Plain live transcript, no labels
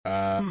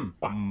Like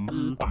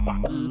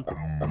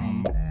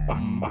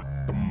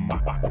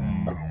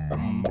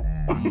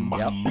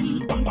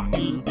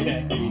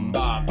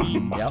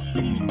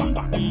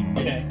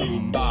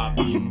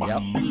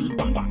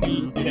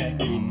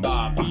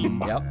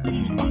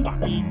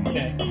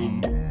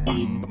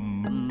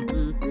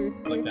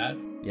that?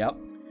 Yep.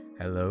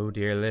 Hello,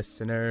 dear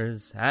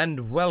listeners,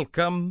 and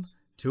welcome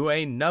to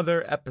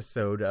another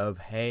episode of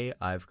Hey,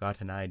 I've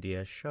Got an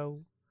Idea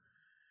show.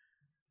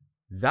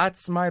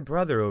 That's my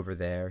brother over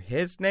there.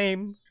 His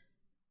name,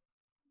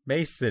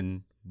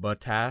 Mason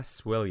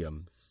Bottas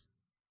Williams.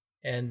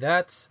 And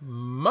that's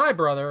my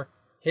brother.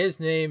 His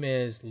name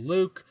is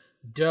Luke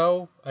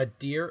Doe, a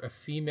deer, a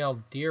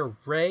female deer,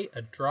 Ray,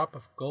 a drop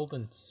of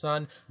golden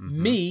sun,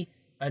 me,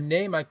 a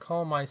name I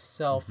call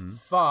myself,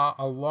 Fa,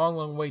 a long,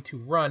 long way to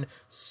run,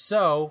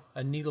 So,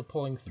 a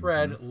needle-pulling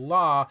thread,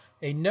 La,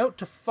 a note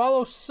to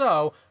follow,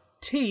 So,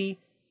 T,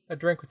 a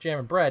drink with jam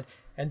and bread,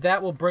 and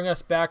that will bring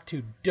us back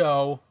to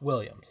Doe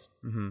Williams.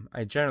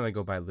 I generally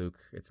go by Luke.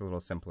 It's a little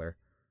simpler.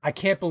 I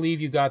can't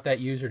believe you got that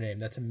username.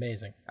 That's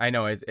amazing. I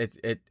know,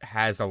 it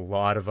has a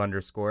lot of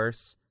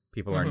underscores.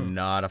 People are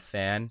not a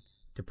fan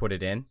to put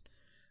it in.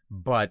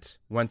 But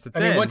once it's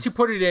in... once you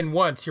put it in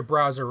once, your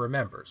browser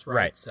remembers,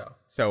 right?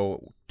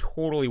 So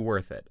totally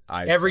worth it,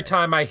 Every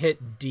time I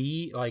hit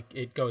D,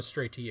 it goes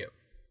straight to you.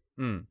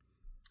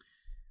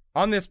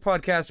 On this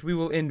podcast, we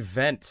will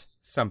invent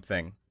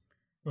something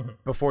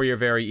before your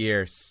very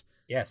ears.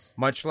 Yes.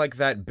 Much like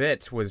that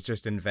bit was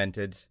just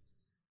invented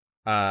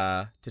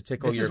to tickle your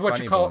funny bones. This is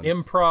what you call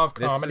improv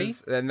comedy?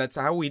 And that's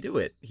how we do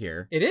it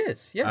here. It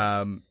is,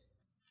 yes.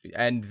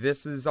 And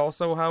this is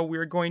also how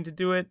we're going to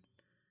do it.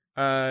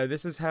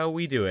 This is how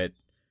we do it.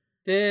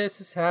 This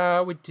is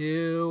how we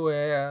do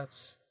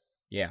it.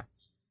 Yeah.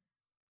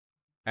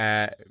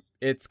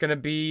 It's gonna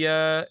be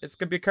a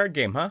card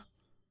game, huh?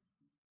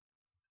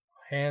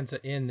 Hands are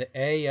in the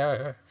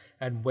air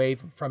and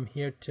wave from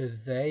here to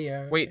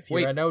there. If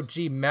you're an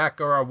OG Mac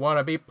or a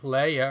wannabe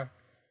player.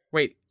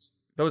 Wait,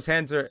 those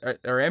hands are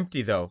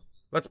empty though.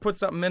 Let's put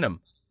something in them,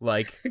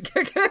 like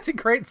that's a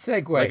great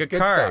segue. Like a Good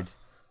card.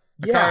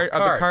 Stuff. Card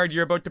of the card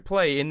you're about to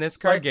play in this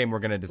card game we're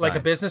gonna design. Like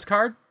a business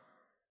card.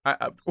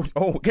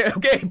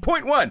 Okay.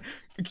 Point one: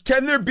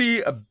 can there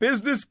be a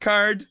business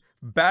card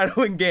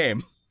battling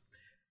game?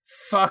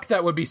 Fuck,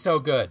 that would be so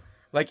good.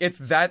 Like it's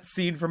that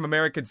scene from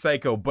American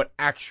Psycho, but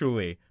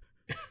actually.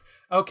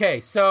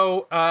 Okay,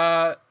 so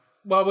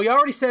well, we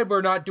already said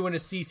we're not doing a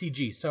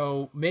CCG,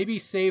 so maybe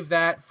save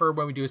that for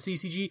when we do a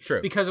CCG.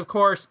 True. Because of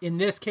course, in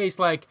this case,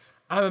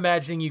 I'm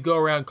imagining you go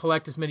around,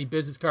 collect as many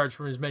business cards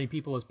from as many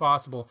people as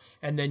possible,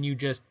 and then you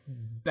just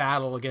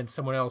battle against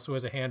someone else who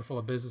has a handful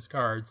of business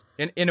cards.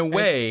 In a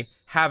way,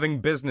 having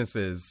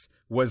businesses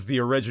was the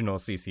original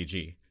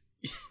CCG.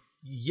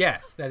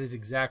 Yes, that is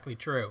exactly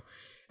true.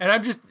 And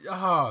I'm just,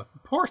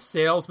 poor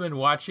salesman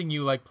watching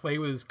you, play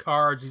with his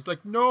cards. He's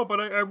like, no,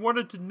 but I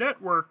wanted to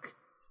network.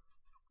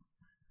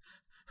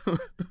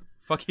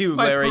 Fuck you,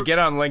 Larry. Get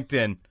on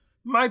LinkedIn.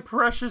 My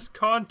precious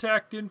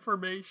contact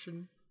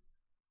information.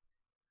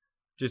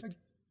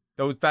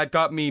 That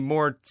got me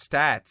more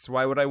stats.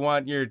 Why would I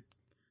want your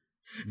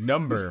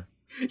number?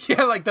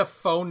 Yeah, the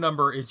phone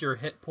number is your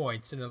hit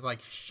points. And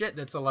it's shit,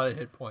 that's a lot of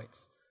hit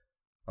points.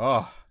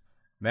 Oh,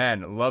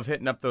 man. Love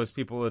hitting up those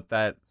people with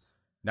that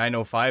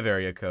 905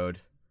 area code.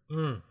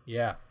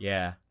 Yeah.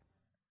 Yeah.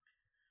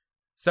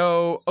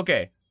 So,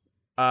 okay.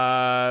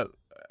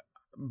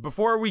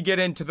 Before we get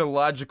into the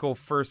logical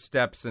first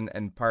steps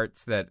and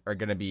parts that are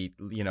going to be,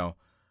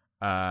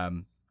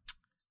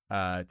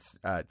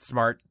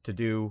 smart to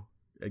do,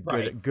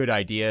 good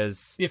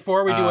ideas.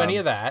 Before we do any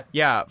of that.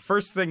 Yeah,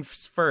 first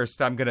things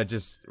first, I'm going to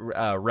just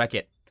wreck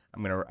it.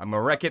 I'm going to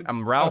wreck it.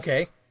 I'm Ralph.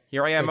 Okay.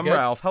 Here I am. Good. I'm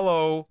Ralph.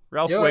 Hello,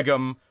 Ralph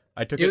Wiggum.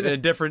 I took it in a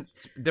different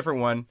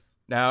one.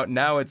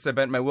 Now it's I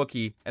bent my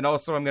Wookiee, and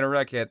also I'm going to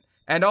wreck it.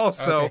 And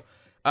also,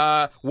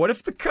 what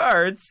if the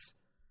cards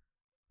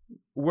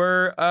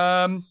were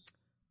on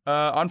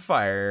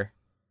fire?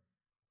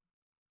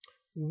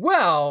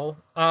 Well,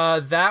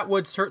 that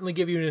would certainly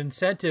give you an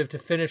incentive to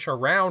finish a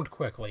round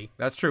quickly.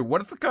 That's true.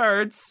 What if the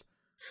cards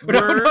were...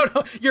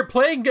 No. You're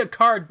playing a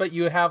card, but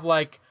you have,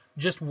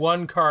 just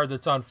one card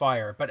that's on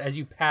fire. But as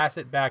you pass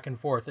it back and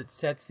forth, it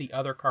sets the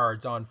other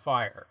cards on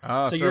fire.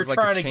 Oh, so you're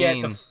trying to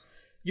get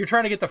you're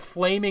trying to get the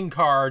flaming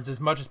cards as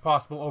much as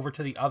possible over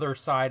to the other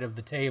side of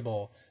the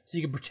table so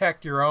you can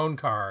protect your own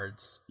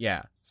cards.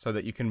 Yeah, so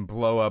that you can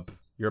blow up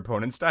your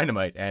opponent's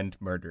dynamite and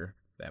murder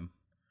them.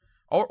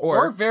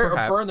 Or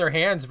burn their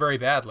hands very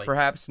badly.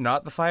 Perhaps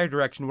not the fire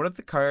direction. What if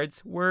the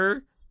cards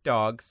were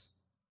dogs?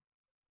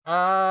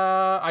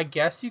 I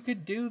guess you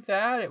could do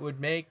that. It would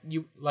make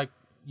you,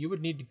 you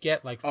would need to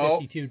get,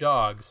 52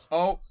 dogs.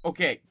 Oh,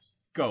 okay.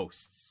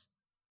 Ghosts.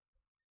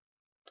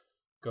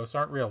 Ghosts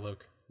aren't real,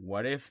 Luke.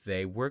 What if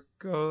they were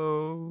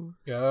ghosts?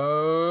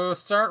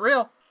 Ghosts aren't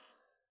real.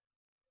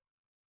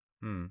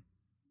 It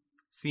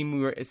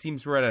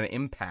seems we're at an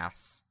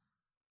impasse.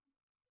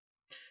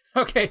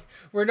 Okay,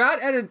 we're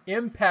not at an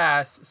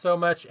impasse so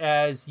much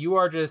as you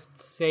are just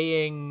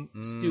saying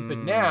stupid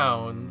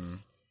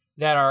nouns,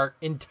 that are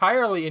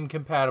entirely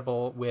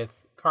incompatible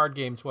with card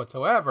games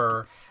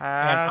whatsoever.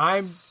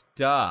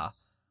 Pasta.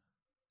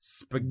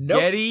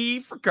 Spaghetti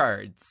for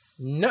cards.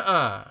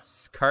 Nuh-uh.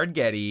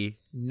 Cardgetti.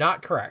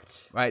 Not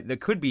correct. Right, that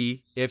could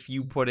be if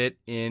you put it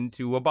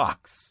into a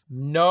box.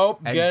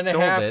 Nope. And Gonna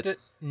sold have it. to.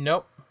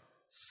 Nope.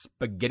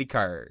 Spaghetti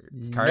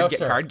cards. No,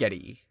 sir.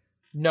 Cardgetti.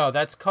 No,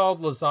 that's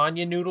called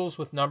lasagna noodles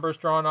with numbers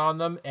drawn on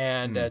them,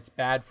 and it's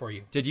bad for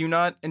you. Did you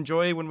not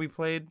enjoy when we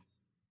played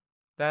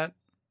that?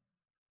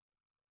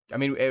 I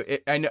mean,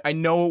 I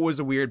know it was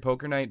a weird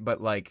poker night, but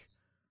like,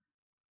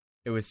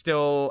 it was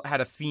still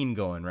had a theme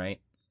going, right?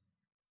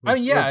 I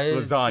mean, yeah,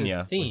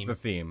 lasagna the was the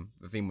theme.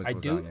 The theme was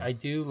lasagna. I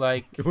do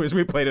like. It was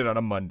we played it on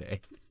a Monday.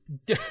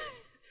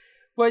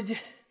 But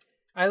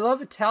I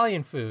love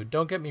Italian food.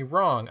 Don't get me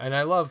wrong, and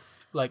I love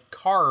like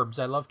carbs.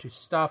 I love to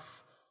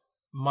stuff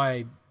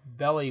my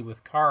belly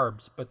with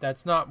carbs, but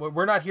that's not.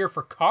 We're not here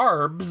for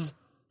carbs.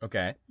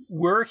 Okay.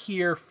 We're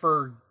here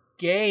for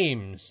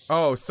games.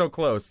 Oh, so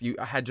close. You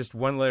had just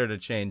one letter to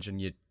change, and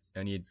you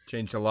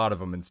changed a lot of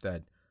them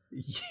instead.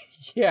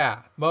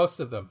 Yeah, most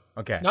of them.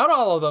 Okay. Not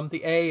all of them.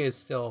 The A is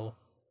still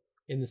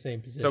in the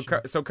same position.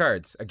 So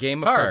cards. A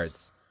game of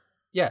cards.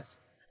 Yes.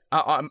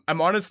 I'm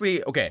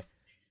honestly okay.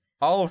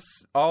 All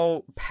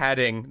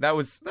padding. That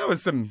was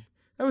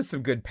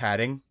some good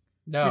padding.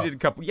 No. We did a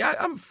couple. Yeah,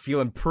 I'm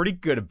feeling pretty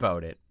good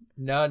about it.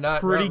 No, not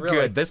pretty not really.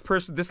 good. This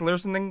person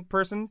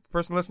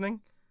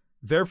listening,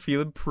 they're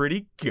feeling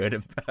pretty good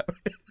about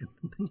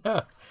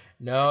it.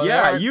 No.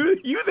 Yeah,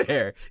 you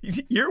there.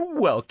 You're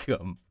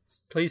welcome.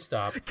 Please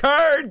stop.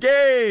 Card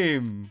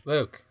game.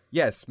 Luke.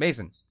 Yes,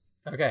 Mason.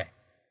 Okay.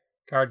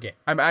 Card game.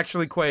 I'm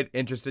actually quite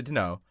interested to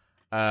know.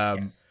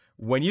 Yes.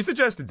 When you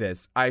suggested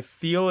this, I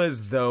feel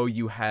as though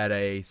you had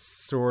a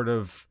sort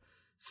of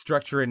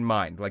structure in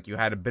mind, like you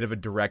had a bit of a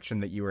direction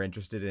that you were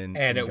interested in.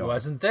 And it going.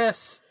 wasn't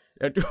this.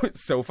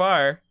 So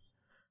far.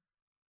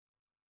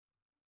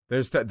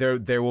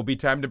 There will be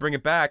time to bring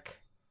it back.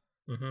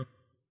 Mm-hmm.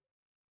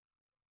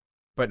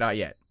 But not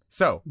yet.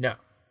 So, no.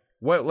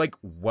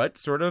 What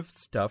sort of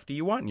stuff do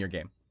you want in your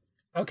game?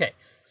 Okay.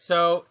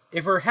 So,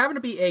 if we're having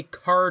to be a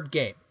card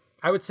game,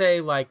 I would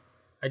say like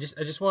I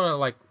just want to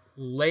like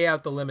lay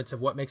out the limits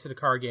of what makes it a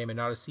card game and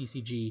not a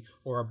CCG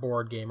or a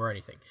board game or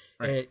anything.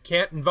 Right. It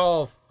can't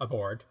involve a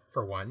board,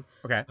 for one.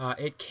 Okay.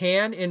 It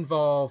can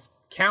involve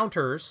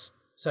counters,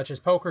 such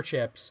as poker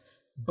chips,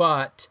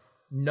 but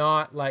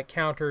not like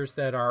counters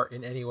that are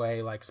in any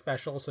way like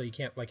special, so you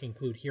can't like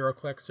include hero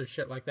clicks or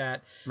shit like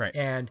that. Right.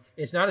 And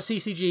it's not a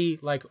CCG,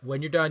 like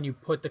when you're done you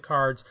put the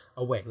cards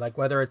away, like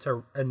whether it's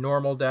a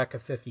normal deck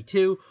of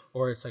 52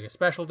 or it's like a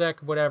special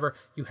deck, whatever,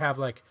 you have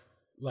like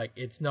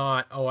it's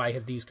not, oh, I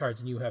have these cards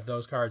and you have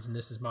those cards and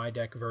this is my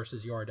deck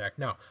versus your deck.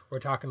 No, we're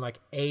talking like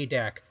a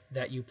deck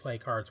that you play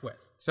cards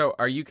with. So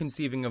are you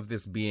conceiving of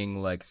this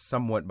being like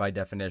somewhat by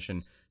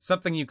definition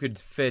something you could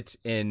fit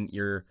in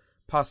your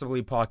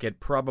possibly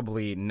pocket,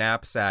 probably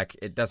knapsack?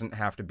 It doesn't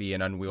have to be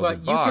an unwieldy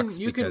box.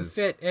 You can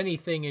fit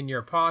anything in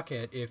your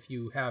pocket if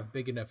you have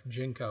big enough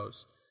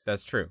jinkos.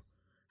 That's true.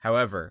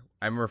 However,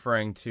 I'm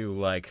referring to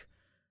like,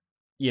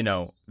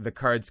 the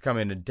cards come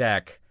in a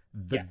deck.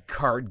 The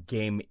card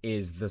game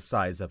is the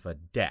size of a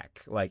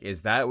deck. Like,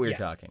 is that what you're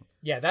talking?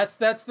 Yeah, that's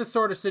the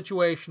sort of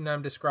situation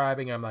I'm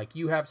describing. I'm like,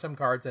 you have some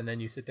cards and then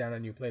you sit down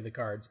and you play the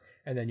cards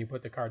and then you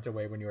put the cards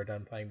away when you are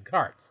done playing the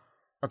cards.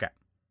 Okay,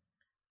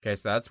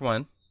 so that's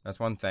one. That's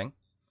one thing.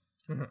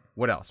 Mm-hmm.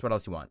 What else? What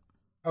else you want?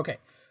 Okay.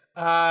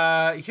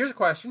 Here's a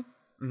question.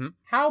 Mm-hmm.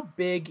 How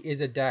big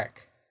is a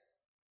deck?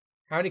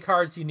 How many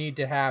cards do you need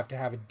to have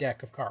a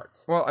deck of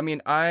cards? Well, I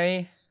mean,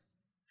 I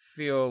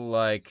feel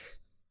like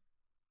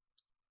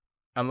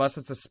unless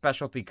it's a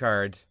specialty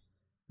card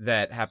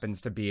that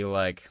happens to be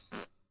like,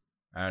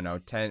 I don't know,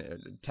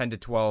 10 to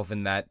 12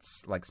 in that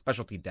like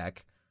specialty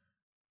deck,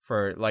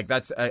 for like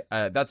that's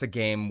a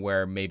game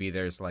where maybe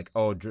there's like,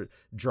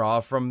 draw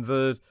from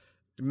the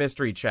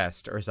mystery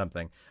chest or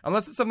something.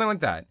 Unless it's something like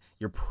that,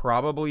 you're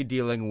probably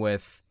dealing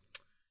with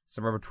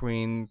somewhere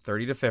between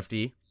 30 to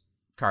 50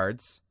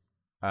 cards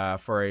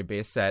for a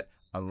base set,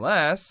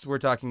 unless we're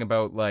talking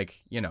about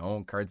like,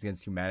 Cards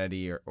Against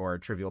Humanity or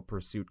Trivial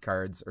Pursuit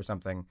cards or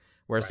something,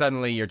 where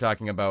suddenly you're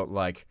talking about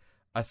like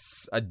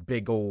a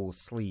big old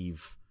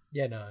sleeve.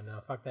 Yeah, no,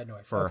 fuck that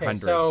noise. For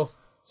hundreds.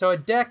 So a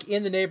deck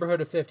in the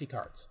neighborhood of 50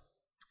 cards.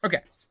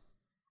 Okay.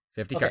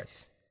 50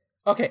 cards.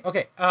 Okay.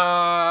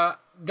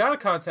 Got a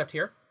concept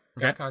here.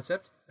 Okay.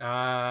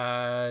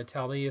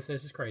 Tell me if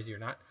this is crazy or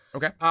not.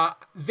 Okay.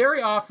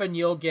 Very often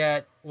you'll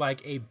get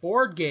like a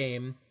board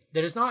game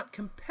that is not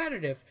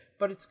competitive,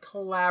 but it's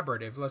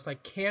collaborative. It's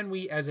like, can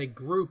we as a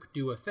group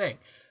do a thing?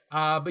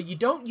 But you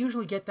don't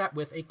usually get that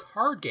with a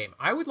card game.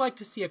 I would like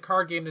to see a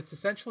card game that's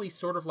essentially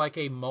sort of like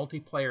a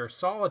multiplayer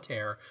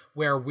solitaire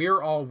where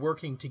we're all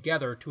working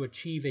together to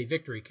achieve a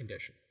victory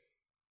condition.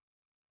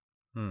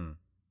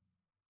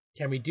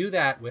 Can we do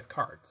that with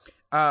cards?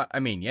 I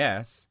mean,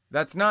 yes.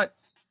 That's not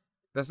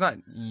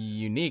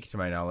unique to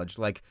my knowledge.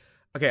 Like,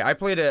 okay, I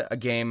played a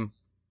game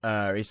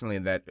recently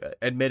that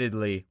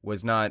admittedly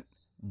was not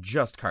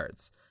just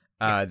cards.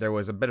 There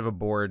was a bit of a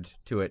board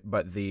to it,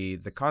 but the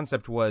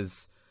concept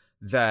was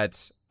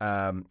that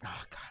oh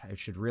God, I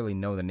should really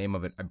know the name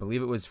of it. I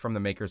believe it was from the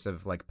makers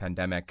of like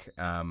Pandemic,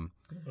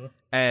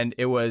 and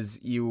it was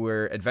you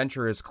were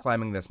adventurers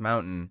climbing this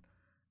mountain,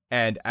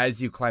 and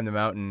as you climb the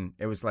mountain,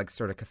 it was like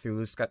sort of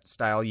Cthulhu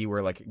style. You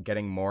were like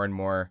getting more and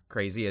more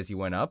crazy as you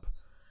went up.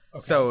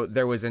 Okay. So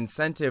there was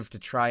incentive to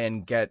try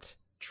and get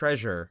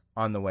treasure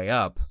on the way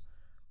up,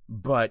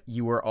 but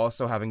you were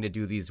also having to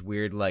do these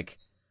weird like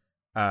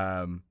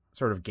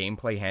sort of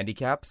gameplay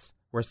handicaps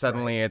where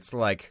suddenly it's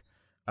like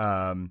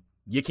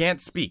you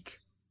can't speak,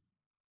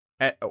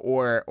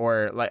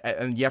 or like,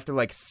 and you have to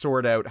like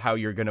sort out how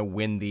you're gonna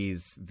win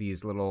these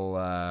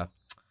little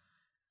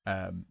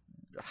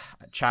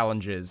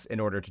challenges in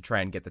order to try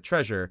and get the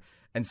treasure.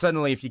 And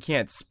suddenly, if you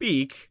can't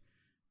speak,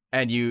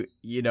 and you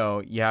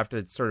have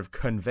to sort of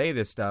convey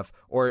this stuff,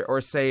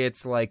 or say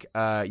it's like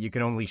you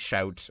can only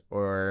shout,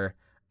 or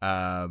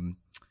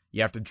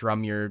you have to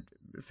drum your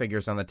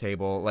fingers on the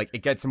table. Like,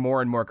 it gets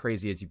more and more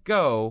crazy as you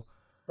go.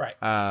 Right.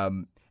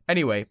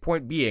 Anyway,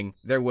 point being,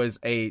 there was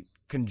a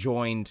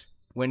conjoined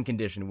win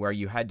condition where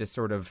you had to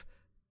sort of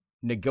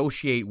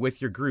negotiate with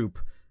your group.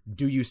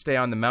 Do you stay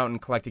on the mountain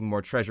collecting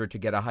more treasure to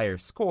get a higher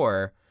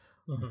score,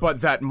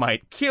 but that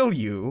might kill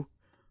you?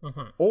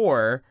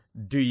 Or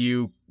do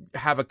you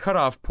have a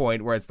cutoff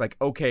point where it's like,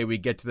 okay, we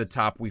get to the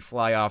top, we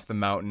fly off the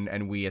mountain,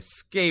 and we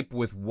escape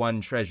with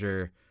one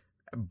treasure,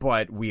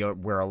 but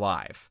we're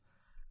alive.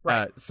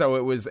 Right. So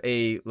it was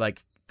a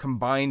like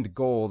combined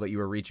goal that you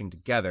were reaching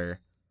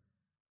together,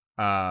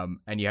 and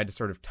you had to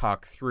sort of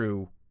talk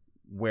through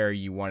where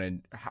you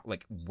wanted,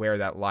 like where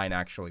that line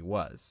actually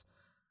was.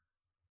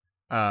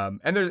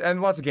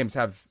 And lots of games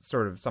have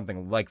sort of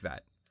something like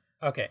that.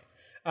 Okay.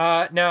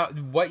 Now,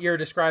 what you're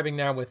describing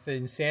now with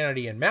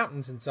insanity and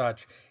mountains and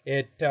such,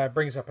 it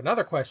brings up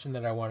another question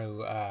that I want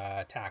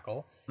to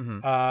tackle.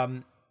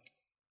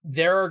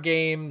 There are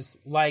games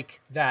like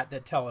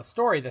that tell a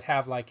story that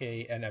have like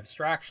an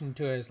abstraction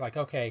to it. It's like,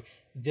 okay,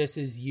 this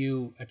is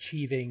you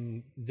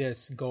achieving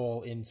this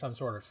goal in some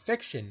sort of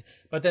fiction.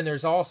 But then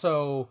there's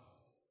also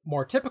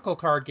more typical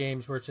card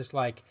games where it's just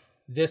like,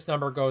 this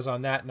number goes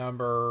on that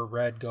number,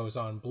 red goes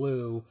on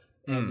blue,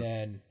 and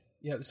then,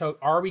 so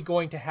are we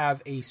going to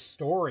have a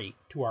story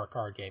to our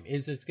card game?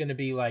 Is it going to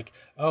be like,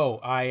 oh,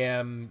 I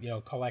am,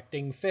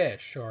 collecting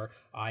fish, or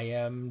I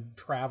am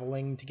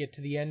traveling to get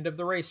to the end of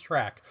the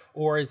racetrack,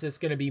 or is this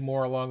going to be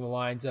more along the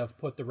lines of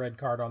put the red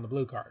card on the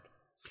blue card?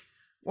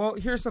 Well,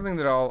 here's something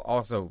that I'll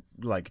also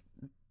like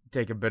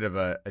take a bit of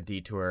a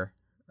detour.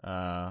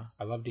 I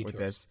love detours. With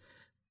this.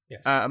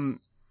 Yes.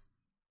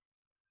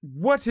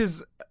 What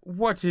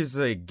is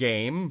a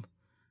game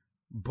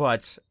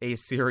but a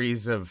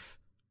series of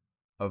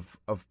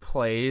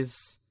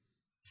plays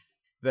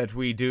that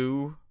we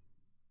do?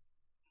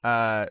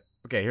 Okay,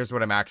 here's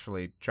what I'm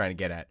actually trying to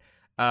get at.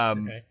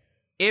 Okay.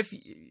 If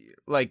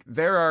like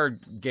there are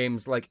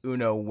games like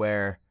Uno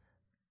where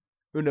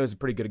Uno is a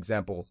pretty good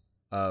example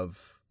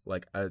of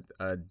like a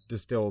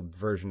distilled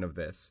version of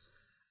this.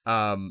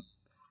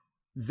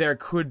 There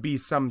could be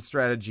some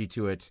strategy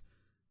to it,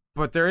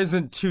 but there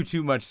isn't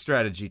too much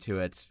strategy to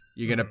it.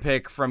 You're going to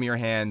pick from your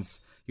hands.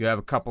 You have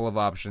a couple of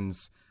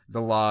options.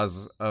 The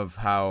laws of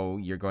how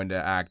you're going to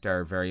act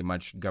are very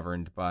much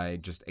governed by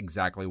just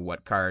exactly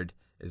what card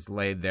is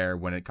laid there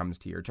when it comes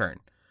to your turn.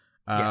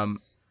 Yes.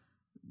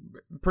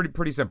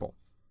 Pretty simple,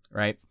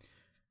 right?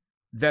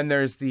 Then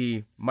there's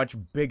the much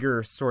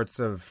bigger sorts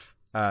of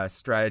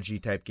strategy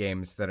type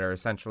games that are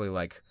essentially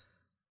like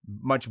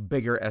much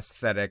bigger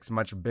aesthetics,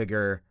 much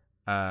bigger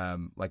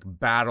like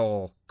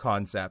battle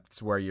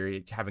concepts where you're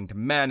having to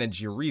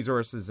manage your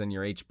resources and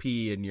your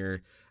HP and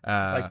your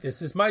like,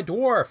 this is my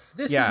dwarf,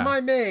 this is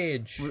my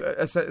mage.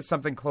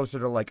 Something closer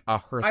to like a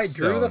Hearthstone. I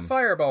drew the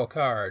fireball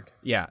card.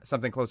 Yeah,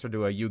 something closer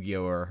to a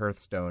Yu-Gi-Oh or a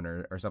Hearthstone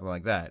or something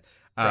like that.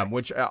 Right.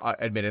 Which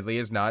admittedly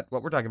is not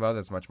what we're talking about.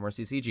 That's much more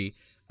CCG.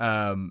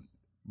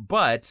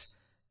 But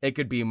it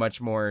could be much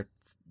more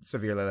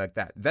severely like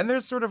that. Then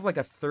there's sort of like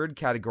a third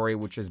category,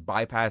 which is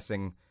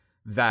bypassing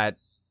that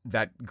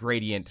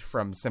gradient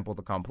from simple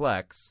to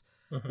complex,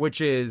 which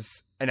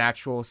is an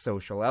actual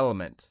social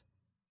element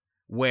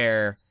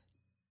where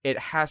it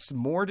has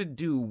more to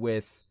do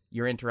with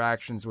your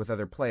interactions with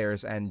other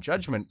players and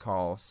judgment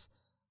calls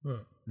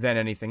than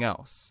anything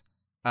else.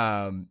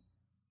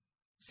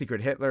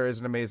 Secret Hitler is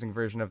an amazing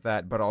version of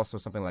that, but also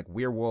something like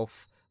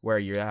Werewolf, where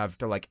you have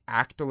to like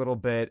act a little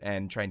bit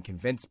and try and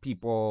convince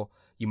people.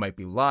 You might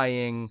be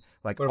lying,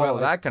 like all of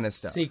that kind of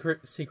stuff.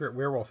 Secret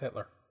Werewolf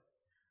Hitler.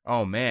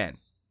 Oh man.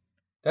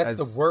 That's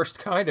the worst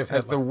kind of Hitler.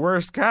 That's the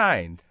worst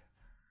kind.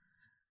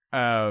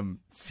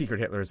 Secret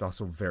Hitler is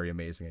also very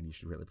amazing, and you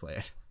should really play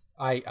it.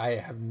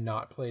 I have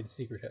not played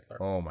Secret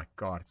Hitler. Oh my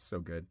god, it's so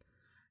good.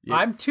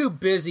 I'm too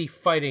busy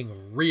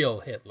fighting real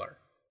Hitler.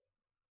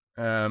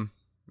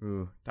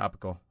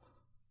 Topical.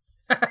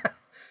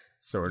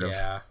 Sort of.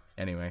 Yeah.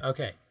 Anyway.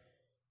 Okay.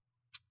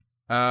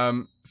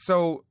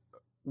 So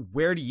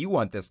where do you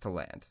want this to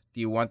land? Do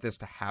you want this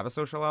to have a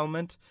social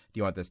element? Do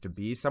you want this to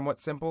be somewhat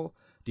simple?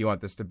 Do you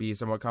want this to be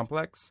somewhat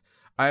complex?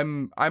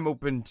 I'm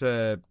open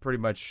to pretty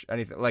much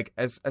anything. Like,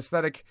 as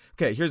aesthetic.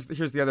 Okay, here's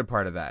the other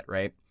part of that,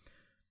 right?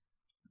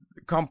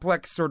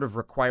 Complex sort of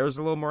requires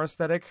a little more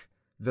aesthetic.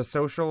 The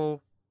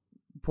social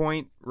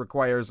point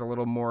requires a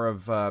little more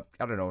of I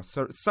don't know,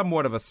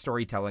 somewhat of a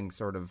storytelling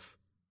sort of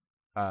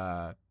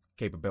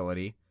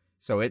capability.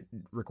 So it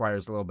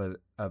requires a little bit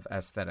of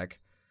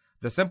aesthetic.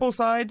 The simple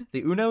side,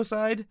 the Uno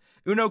side,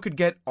 Uno could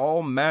get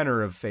all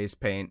manner of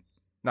could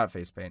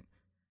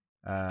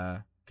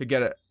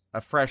get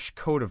a fresh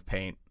coat of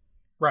paint.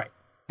 Right.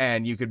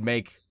 And you could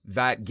make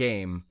that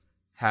game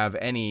have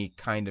any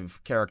kind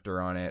of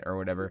character on it or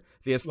whatever.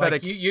 The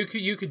aesthetic... Like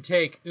you could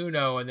take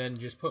Uno and then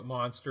just put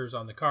monsters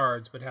on the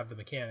cards, but have the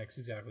mechanics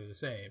exactly the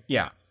same.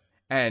 Yeah.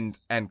 And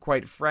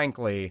quite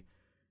frankly,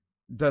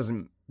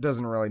 doesn't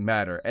really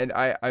matter. And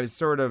I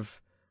sort of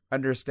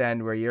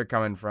understand where you're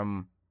coming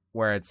from,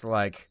 where it's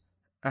like,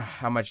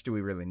 how much do we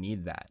really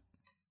need that?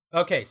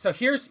 Okay, so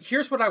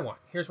here's what I want.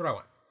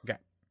 Okay.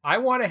 I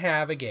want to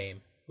have a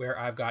game where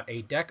I've got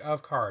a deck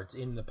of cards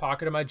in the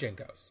pocket of my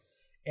Jinkos,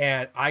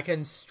 and I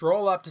can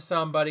stroll up to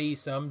somebody,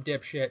 some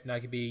dipshit, and I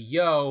could be,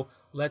 yo,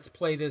 let's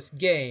play this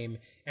game,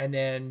 and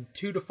then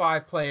 2 to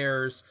 5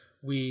 players,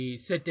 we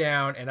sit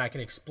down, and I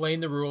can explain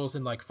the rules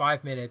in like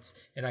 5 minutes,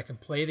 and I can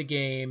play the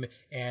game,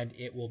 and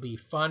it will be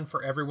fun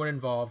for everyone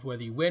involved.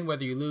 Whether you win,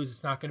 whether you lose,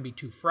 it's not going to be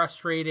too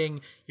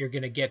frustrating. You're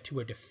going to get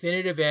to a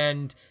definitive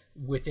end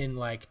within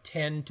like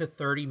 10 to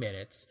 30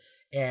 minutes.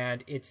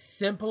 And it's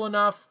simple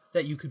enough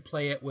that you could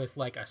play it with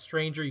like a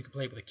stranger, you could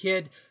play it with a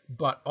kid,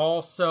 but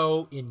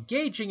also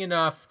engaging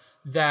enough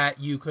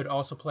that you could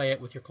also play it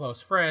with your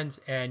close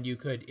friends, and you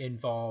could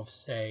involve,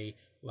 say,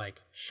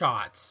 like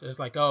shots. It's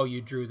like, oh,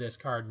 you drew this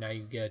card, now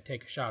you get to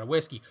take a shot of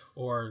whiskey,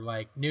 or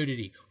like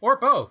nudity, or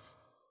both.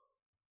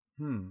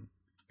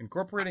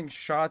 Incorporating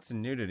shots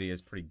and nudity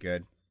is pretty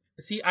good.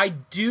 See, I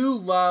do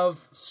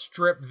love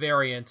strip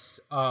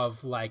variants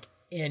of like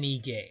any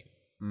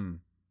game.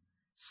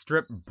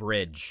 Strip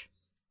bridge.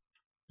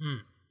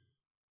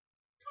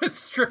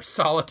 Strip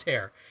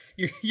solitaire.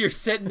 You're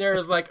sitting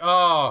there like,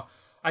 oh,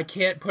 I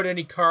can't put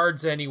any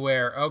cards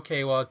anywhere.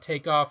 Okay, well, I'll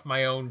take off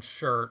my own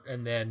shirt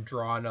and then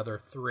draw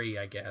another 3,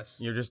 I guess.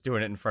 You're just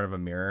doing it in front of a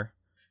mirror.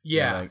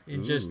 Yeah, like,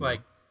 and just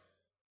like,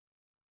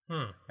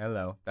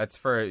 Hello. That's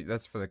for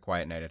the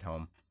quiet night at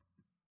home.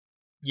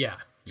 Yeah,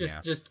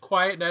 just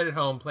quiet night at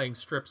home playing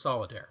strip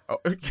solitaire. Oh,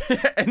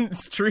 and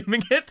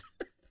streaming it.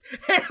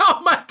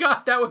 Oh my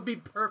god, that would be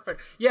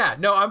perfect. Yeah,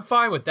 no, I'm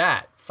fine with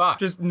that. Fuck.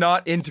 Just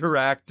not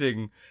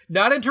interacting.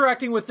 Not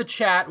interacting with the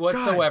chat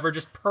whatsoever, God.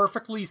 Just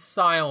perfectly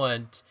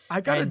silent. I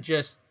gotta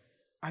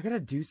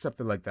do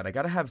something like that. I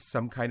gotta have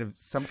some kind of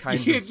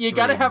You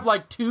gotta have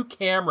like 2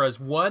 cameras,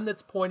 one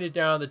that's pointed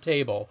down the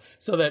table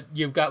so that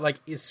you've got like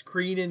a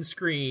screen in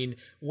screen,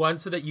 one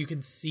so that you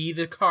can see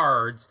the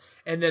cards,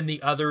 and then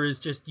the other is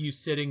just you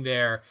sitting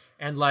there,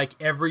 and like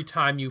every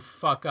time you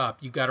fuck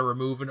up, you gotta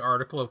remove an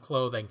article of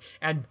clothing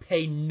and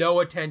pay no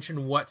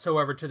attention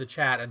whatsoever to the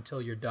chat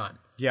until you're done.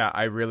 Yeah,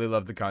 I really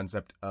love the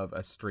concept of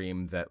a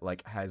stream that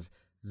like has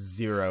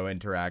zero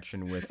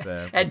interaction with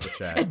the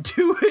chat. And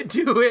do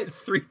it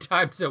 3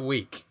 times a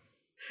week.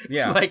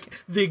 Yeah. Like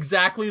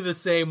exactly the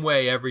same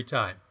way every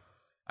time.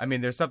 I mean,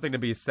 there's something to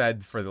be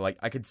said for like,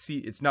 I could see,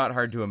 it's not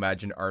hard to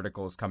imagine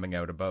articles coming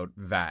out about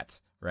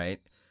that,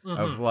 right? Mm-hmm.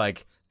 Of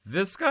like,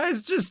 this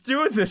guy's just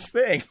doing this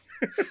thing.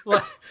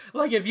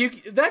 like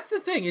that's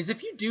the thing, is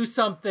if you do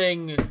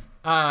something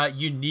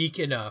unique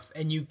enough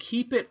and you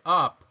keep it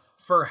up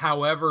for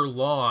however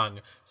long,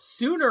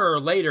 sooner or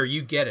later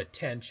you get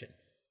attention.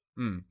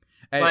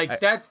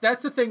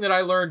 That's the thing that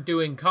I learned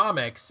doing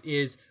comics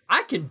is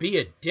I can be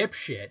a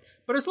dipshit,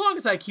 but as long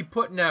as I keep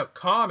putting out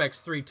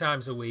comics 3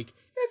 times a week,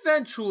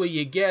 eventually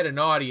you get an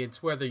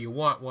audience whether you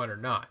want one or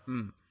not.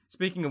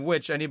 Speaking of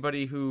which,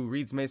 anybody who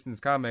reads Mason's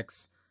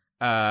comics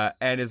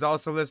and is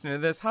also listening to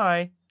this,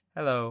 hi,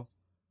 hello,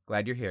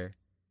 glad you're here.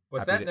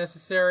 Was that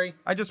necessary?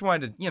 I just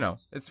wanted to,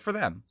 it's for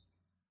them.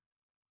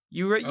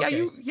 You.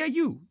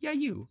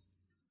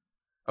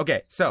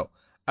 Okay, so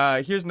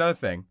here's another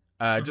thing.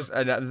 Just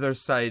another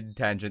side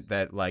tangent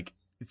that, like,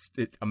 it's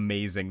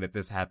amazing that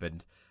this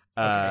happened.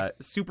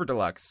 Super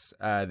Deluxe,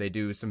 they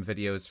do some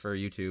videos for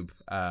YouTube.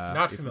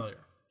 Not familiar.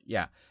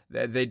 Yeah,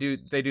 they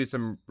do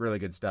some really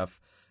good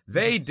stuff.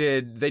 They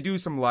do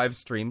some live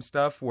stream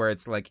stuff where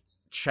it's like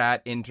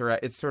chat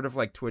it's sort of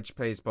like Twitch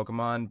plays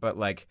Pokemon, but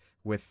like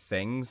with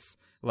things.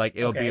 Like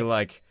it'll be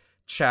like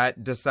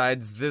chat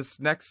decides this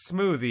next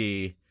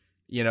smoothie.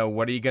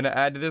 What are you going to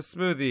add to this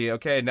smoothie?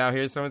 Okay, now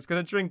here's someone's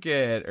going to drink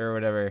it or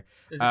whatever.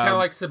 Is it kind of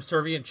like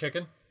Subservient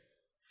Chicken?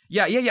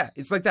 Yeah.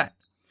 It's like that.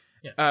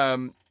 Yeah.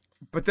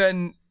 But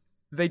then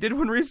they did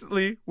one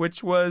recently,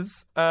 which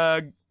was,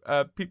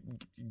 pick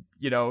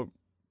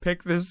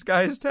this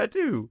guy's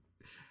tattoo.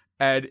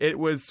 And it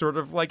was sort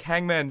of like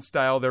Hangman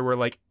style. There were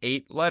like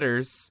 8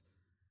 letters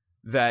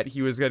that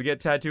he was going to get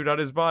tattooed on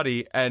his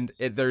body. And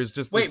there's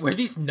just Wait, were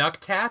these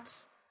Nuck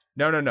Tats?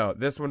 No.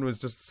 This one was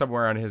just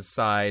somewhere on his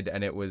side,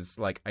 and it was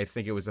like, I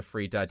think it was a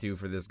free tattoo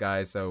for this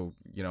guy. So,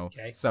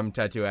 Okay. some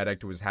tattoo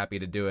addict was happy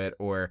to do it,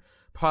 or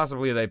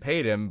possibly they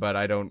paid him, but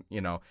I don't,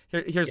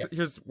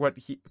 here's what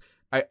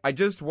I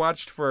just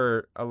watched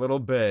for a little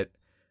bit,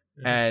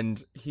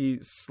 and he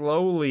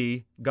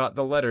slowly got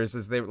the letters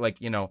as they like,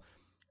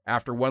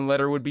 after one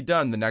letter would be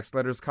done, the next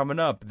letter's coming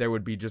up. There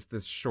would be just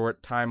this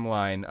short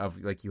timeline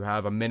of like, you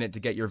have a minute to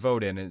get your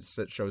vote in, and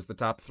it shows the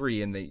top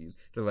 3, and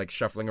they're like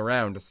shuffling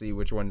around to see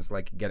which one's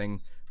like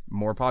getting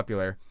more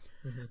popular.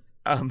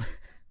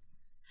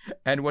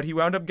 And what he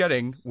wound up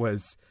getting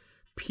was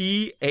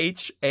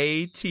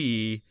PHAT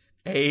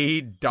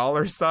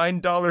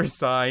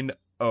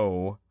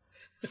 $$O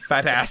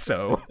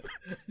Fatasso.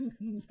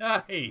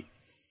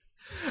 Nice.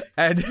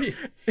 And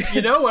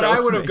you know what so I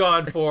would have amazing.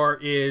 gone for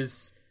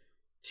is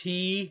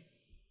TATOO.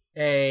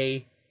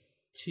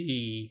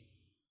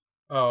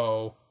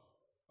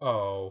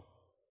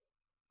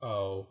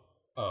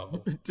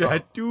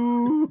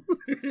 Tattoo.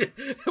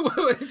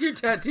 What does your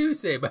tattoo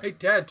say? My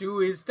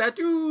tattoo is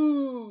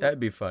tattoo. That'd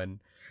be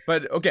fun.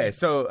 But okay,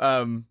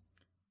 so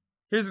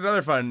here's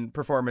another fun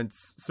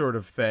performance sort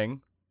of thing,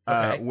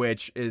 Okay.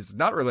 which is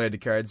not related to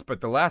cards,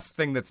 but the last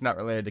thing that's not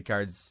related to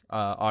cards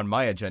on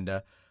my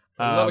agenda.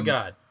 For the love of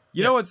God.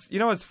 You know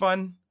what's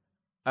fun?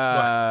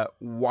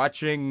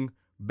 Watching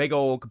big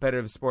old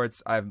competitive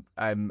sports.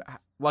 I'm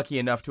lucky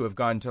enough to have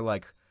gone to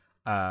like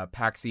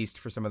PAX East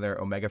for some of their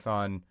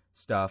Omegathon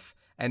stuff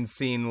and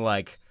seen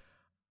like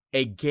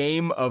a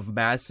game of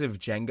massive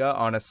Jenga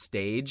on a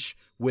stage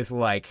with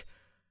like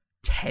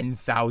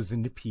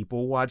 10,000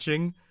 people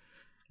watching.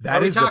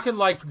 Are we is a talking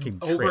like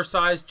fucking trip.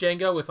 oversized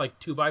Jenga with like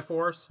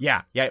 2x4s?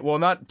 Yeah. Well,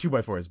 not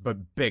 2x4s,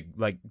 but big,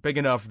 like big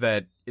enough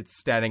that it's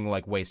standing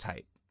like waist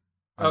height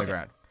on the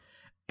ground.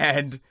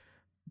 And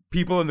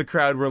people in the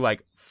crowd were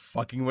like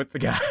fucking with the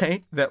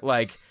guy that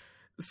like,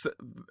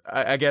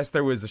 I guess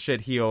there was a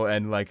shit heel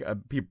and like a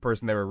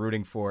person they were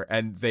rooting for,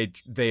 and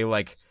they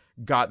like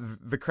got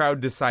the crowd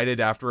decided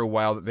after a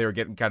while that they were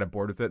getting kind of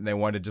bored with it, and they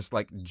wanted to just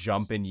like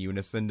jump in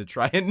unison to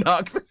try and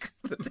knock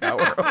the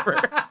tower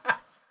over.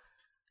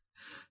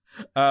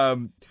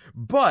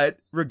 But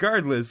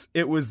regardless,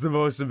 it was the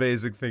most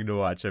amazing thing to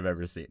watch I've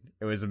ever seen.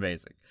 It was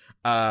amazing.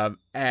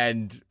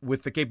 And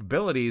with the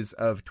capabilities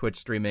of Twitch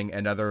streaming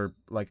and other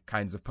like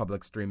kinds of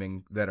public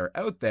streaming that are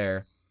out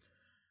there,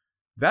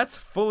 that's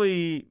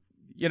fully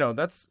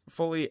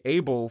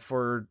able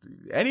for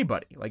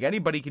anybody. Like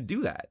anybody could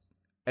do that.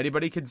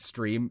 Anybody could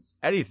stream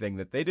anything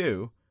that they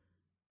do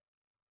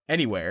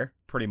anywhere,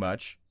 pretty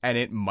much, and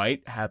it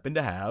might happen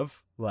to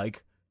have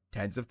like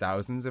tens of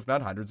thousands, if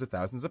not hundreds of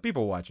thousands of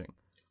people watching.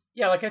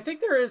 Yeah, like I think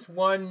there is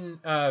one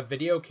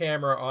video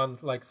camera on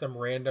like some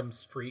random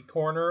street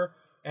corner,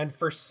 and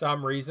for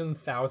some reason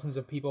thousands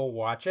of people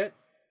watch it.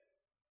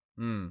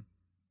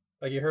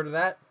 Like, you heard of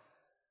that?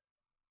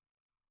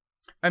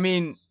 I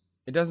mean,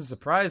 it doesn't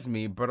surprise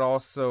me, but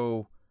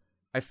also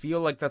I feel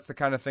like that's the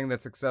kind of thing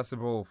that's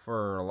accessible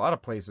for a lot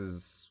of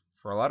places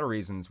for a lot of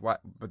reasons.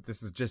 But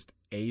this is just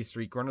a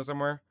street corner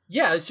somewhere?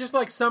 Yeah, it's just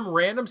like some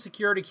random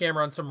security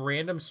camera on some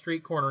random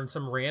street corner in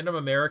some random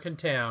American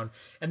town,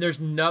 and there's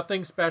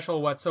nothing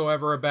special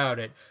whatsoever about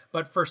it.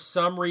 But for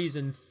some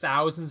reason,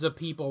 thousands of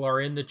people are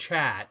in the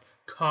chat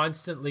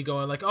constantly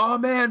going like, "Oh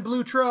man,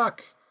 blue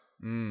truck!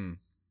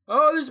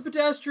 Oh, there's a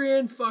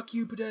pedestrian! Fuck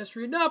you,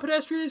 pedestrian! No,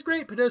 pedestrian is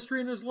great!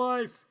 Pedestrian is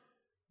life!"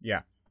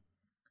 Yeah.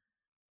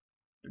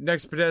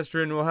 Next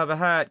pedestrian will have a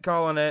hat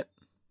calling it.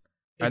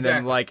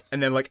 Exactly.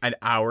 And then like an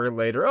hour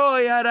later, oh,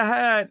 he had a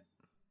hat.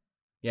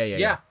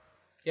 Yeah.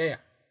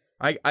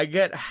 I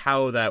get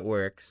how that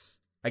works.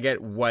 I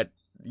get what,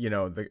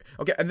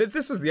 okay, and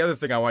this was the other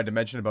thing I wanted to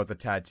mention about the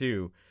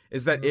tattoo,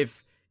 is that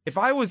if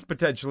I was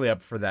potentially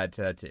up for that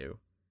tattoo,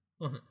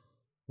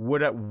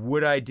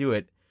 would I do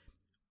it?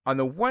 On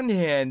the one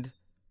hand,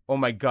 oh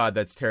my God,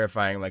 that's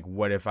terrifying. Like,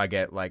 what if I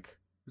get like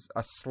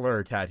a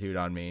slur tattooed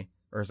on me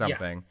or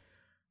something? Yeah.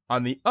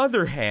 On the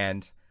other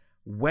hand,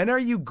 when are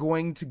you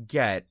going to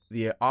get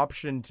the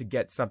option to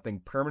get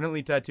something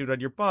permanently tattooed on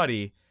your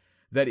body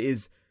that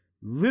is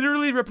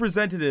literally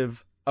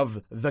representative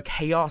of the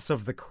chaos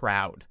of the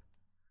crowd?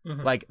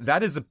 Like,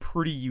 that is a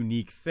pretty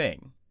unique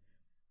thing.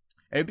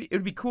 And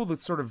it'd be cool to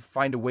sort of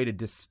find a way to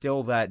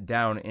distill that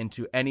down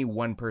into any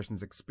one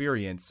person's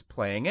experience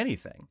playing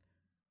anything.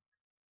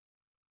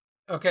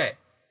 Okay,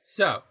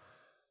 so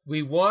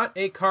we want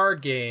a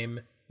card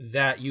game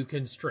that you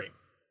can stream.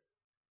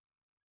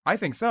 I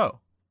think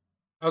so.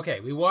 Okay,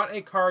 we want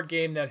a card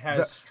game that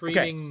has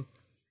streaming.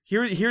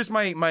 Okay. Here's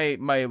my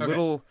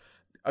little.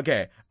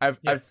 Okay, I've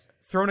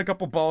thrown a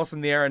couple balls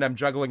in the air and I'm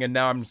juggling, and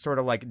now I'm sort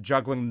of like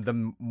juggling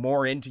them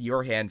more into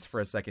your hands for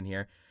a second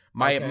here.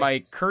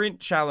 My current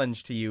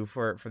challenge to you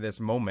for this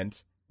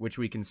moment, which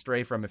we can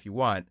stray from if you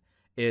want,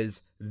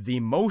 is the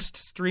most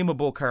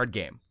streamable card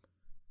game.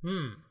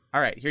 All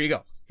right, here you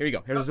go.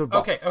 Here's the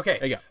balls. Okay.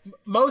 There you go.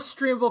 Most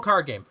streamable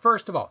card game.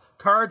 First of all,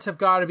 cards have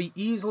got to be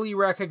easily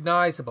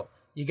recognizable.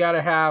 You got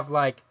to have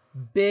like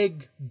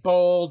big,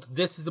 bold,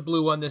 this is the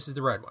blue one, this is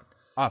the red one.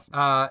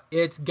 Awesome.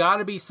 It's got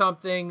to be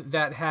something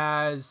that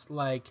has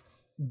like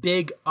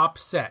big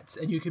upsets,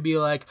 and you could be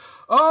like,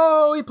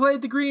 oh, he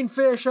played the green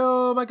fish,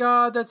 oh my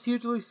god, that's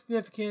hugely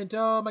significant,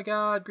 oh my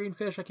god, green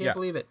fish, I can't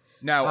believe it.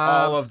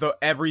 Now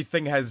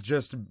everything has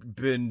just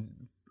been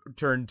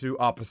turned to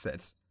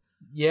opposite.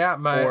 Yeah,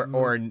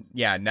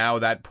 now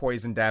that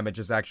poison damage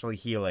is actually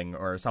healing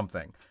or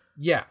something.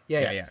 Yeah.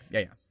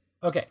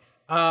 Okay.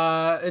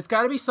 It's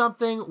got to be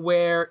something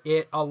where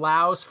it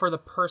allows for the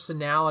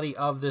personality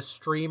of the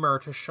streamer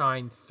to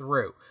shine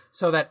through,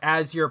 so that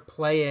as you're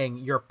playing,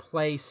 your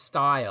play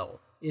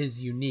style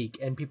is unique,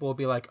 and people will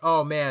be like,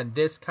 "Oh man,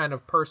 this kind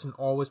of person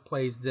always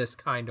plays this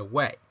kind of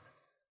way."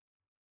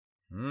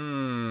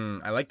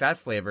 I like that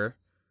flavor.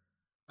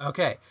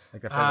 Okay. I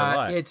like that flavor a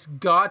lot. It's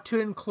got to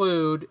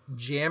include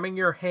jamming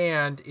your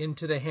hand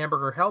into the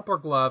hamburger helper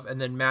glove and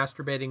then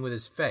masturbating with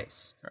his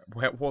face.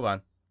 Hold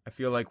on. I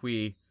feel like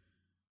we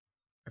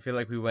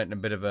went in a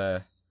bit of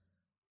a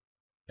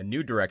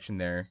new direction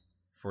there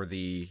for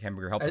the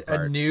hamburger helper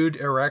part. A nude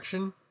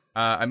erection?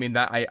 I mean,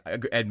 that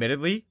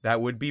admittedly, that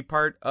would be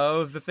part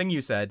of the thing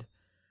you said.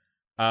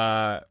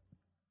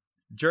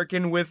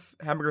 Jerkin with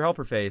hamburger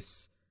helper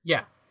face.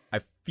 Yeah. I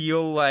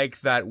feel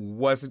like that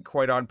wasn't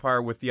quite on par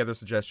with the other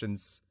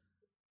suggestions.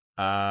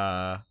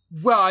 Well,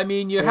 I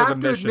mean, you have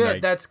to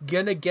admit that's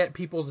gonna get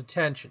people's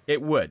attention.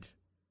 It would.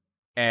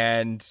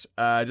 And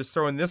just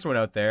throwing this one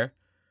out there,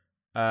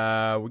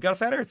 we got a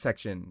fan art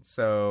section.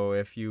 So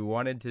if you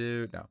wanted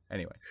to... No,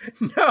 anyway.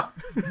 No.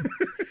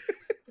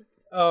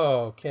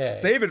 Okay.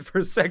 Save it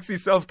for Sexy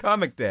Self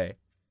Comic Day.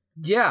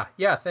 Yeah,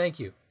 thank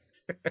you.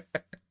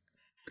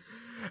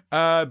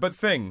 But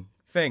thing.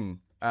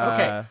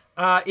 Okay.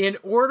 In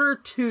order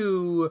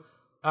to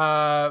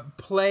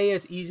play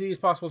as easily as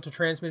possible, to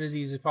transmit as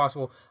easy as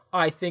possible,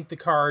 I think the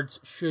cards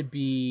should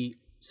be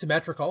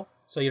symmetrical,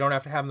 so you don't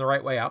have to have them the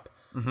right way up.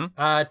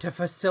 Mm-hmm. To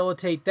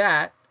facilitate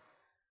that,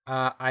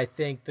 I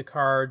think the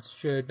cards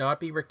should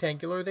not be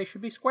rectangular, they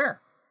should be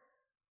square.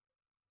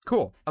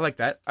 Cool. I like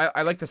that.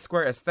 I like the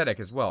square aesthetic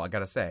as well, I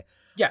gotta say.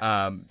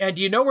 Yeah. And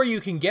do you know where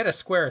you can get a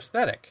square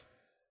aesthetic?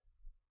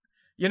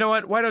 You know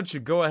what? Why don't you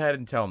go ahead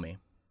and tell me?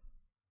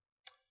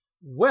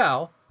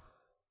 Well,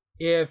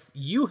 if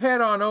you head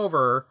on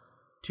over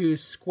to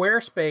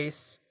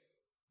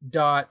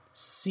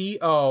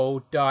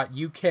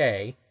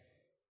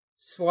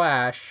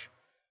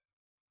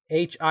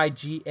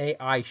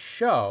squarespace.co.uk/HIGAI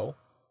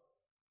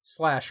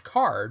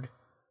show/card,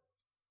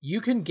 you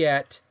can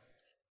get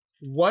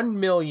 1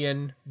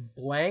 million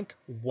blank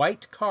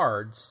white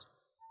cards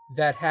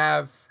that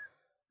have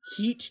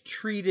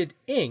heat-treated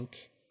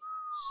ink,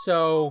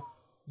 so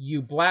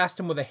you blast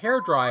them with a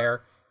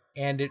hairdryer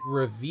and it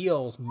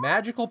reveals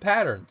magical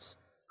patterns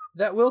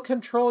that will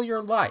control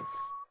your life.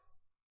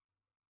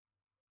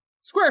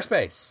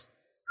 Squarespace.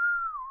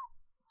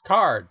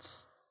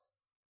 Cards.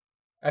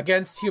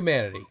 Against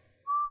humanity.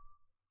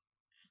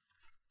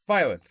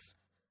 Violence.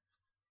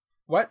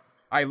 What?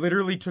 I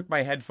literally took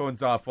my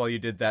headphones off while you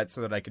did that so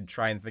that I could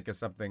try and think of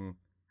something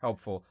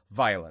helpful.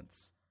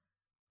 Violence.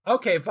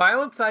 Okay,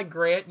 violence, I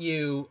grant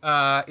you,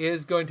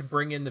 is going to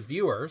bring in the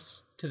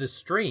viewers to the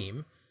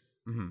stream.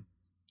 Mm-hmm.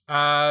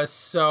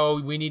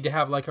 So we need to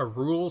have like a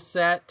rule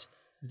set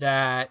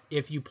that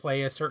if you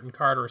play a certain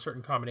card or a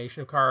certain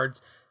combination of cards,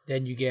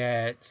 then you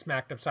get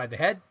smacked upside the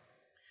head.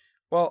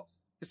 Well,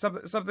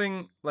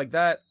 something like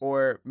that,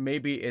 or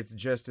maybe it's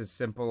just as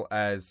simple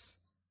as,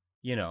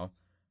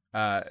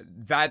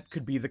 that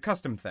could be the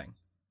custom thing,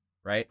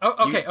 right?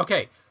 Oh,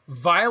 okay.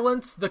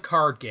 Violence, the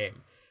card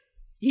game.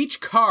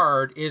 Each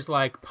card is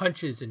like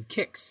punches and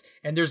kicks,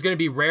 and there's going to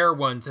be rare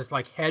ones that's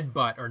like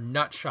headbutt or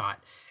nutshot.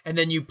 And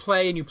then you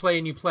play and you play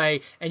and you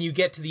play, and you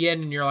get to the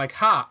end and you're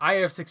like, I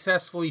have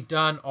successfully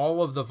done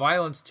all of the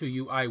violence to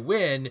you. I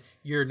win.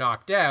 You're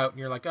knocked out. And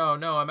you're like, oh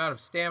no, I'm out of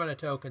stamina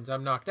tokens.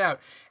 I'm knocked out.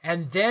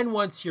 And then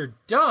once you're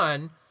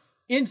done,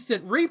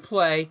 instant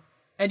replay,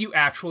 and you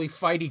actually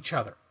fight each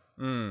other.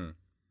 I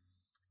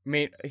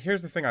mean,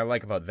 here's the thing I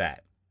like about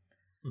that.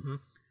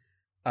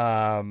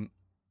 Mm-hmm.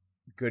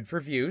 Good for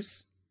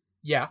views.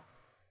 Yeah.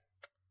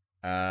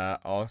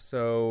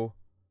 Also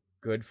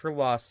good for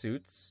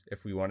lawsuits,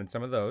 if we wanted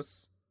some of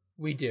those.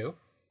 We do.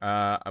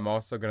 I'm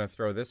also going to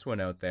throw this one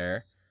out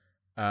there.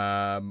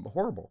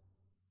 Horrible.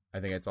 I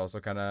think it's also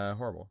kind of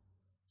horrible.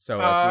 So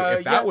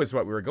if that was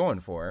what we were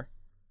going for,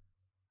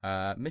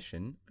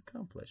 mission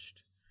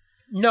accomplished.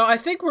 No, I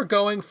think we're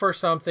going for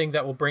something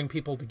that will bring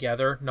people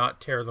together, not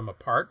tear them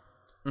apart.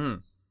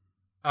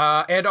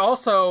 And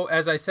also,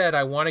 as I said,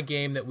 I want a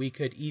game that we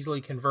could easily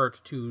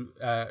convert to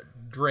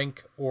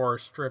drink or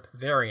strip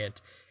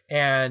variant.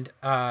 And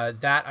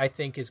that, I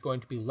think, is going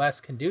to be less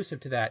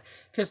conducive to that.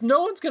 Because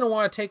no one's going to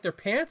want to take their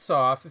pants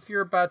off if you're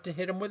about to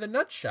hit them with a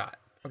nut shot.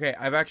 Okay,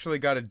 I've actually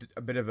got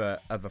a bit of a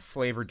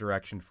flavor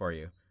direction for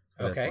you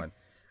for this one.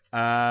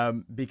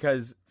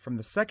 Because from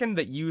the second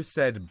that you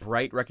said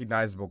bright,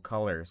 recognizable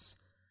colors,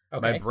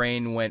 my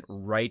brain went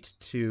right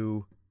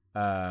to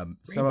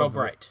Rainbow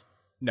Bright.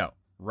 No.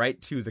 Right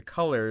to the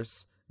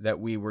colors that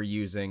we were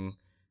using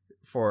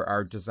for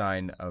our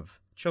design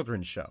of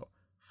children's show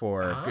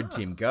for Good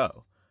Team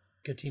Go.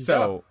 Good Team Go.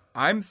 So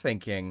I'm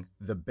thinking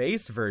the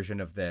base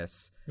version of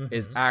this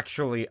is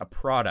actually a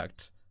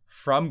product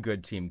from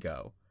Good Team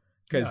Go.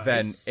 Because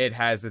then it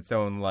has its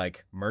own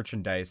like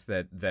merchandise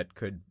that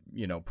could,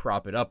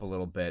 prop it up a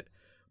little bit.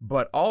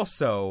 But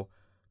also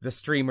the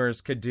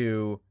streamers could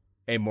do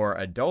a more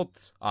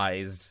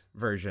adultized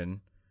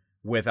version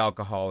with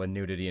alcohol and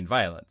nudity and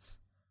violence.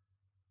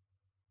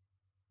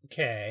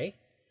 Okay,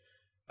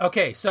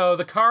 so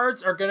the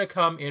cards are going to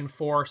come in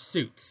 4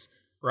 suits,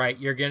 right?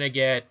 You're going to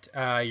get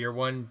your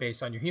one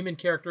based on your human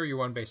character, your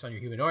one based on your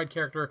humanoid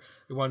character,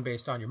 your one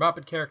based on your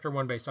Muppet character,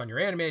 one based on your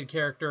animated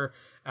character,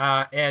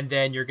 and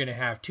then you're going to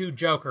have 2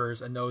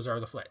 jokers, and those are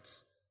the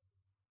flits.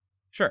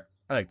 Sure,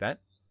 I like that.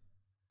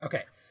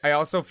 Okay. I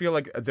also feel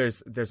like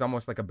there's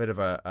almost like a bit of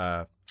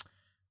a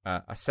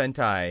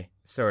Sentai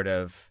sort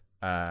of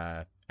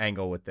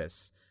angle with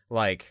this.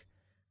 Like,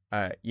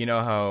 you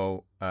know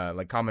how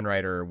like Kamen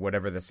Rider or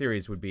whatever the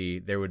series would be,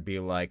 there would be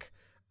like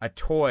a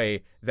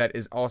toy that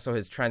is also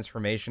his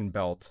transformation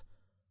belt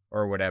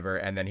or whatever,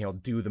 and then he'll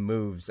do the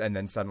moves and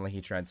then suddenly he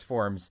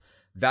transforms.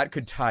 That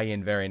could tie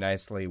in very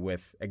nicely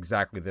with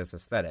exactly this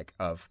aesthetic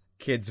of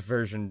kids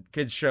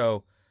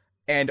show,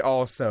 and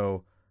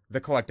also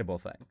the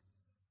collectible thing.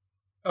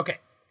 Okay.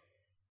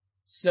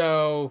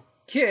 So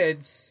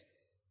kids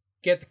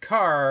get the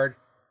card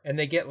and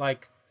they get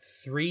like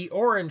 3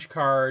 orange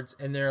cards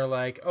and they're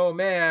like, oh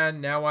man,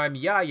 now I'm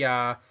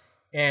Yaya.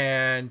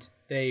 And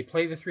they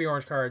play the 3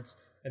 orange cards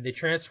and they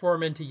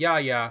transform into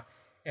Yaya,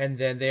 and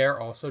then they're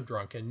also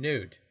drunk and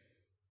nude.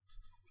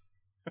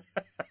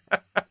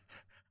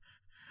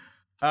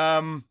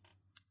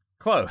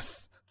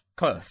 Close.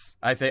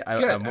 I think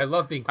Good. I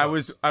love being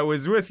close. I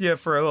was with you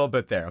for a little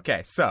bit there.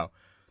 Okay, so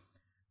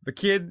the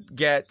kid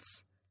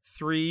gets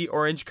 3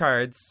 orange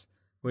cards,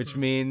 which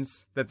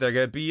means that they're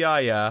gonna be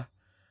Yaya,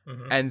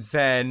 and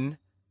then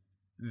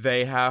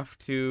they have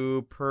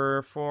to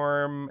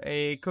perform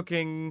a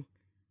cooking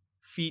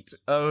feat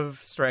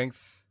of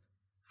strength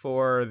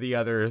for the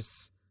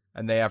others,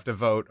 and they have to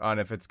vote on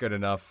if it's good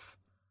enough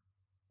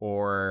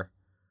or...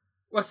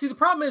 Well, see, the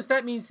problem is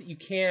that means that you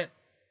can't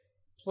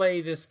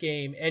play this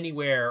game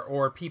anywhere,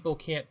 or people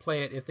can't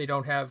play it if they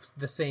don't have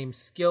the same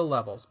skill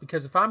levels.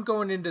 Because if I'm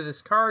going into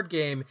this card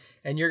game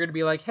and you're going to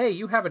be like, hey,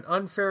 you have an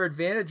unfair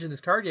advantage in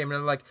this card game,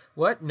 and I'm like,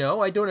 what? No,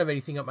 I don't have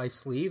anything up my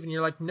sleeve. And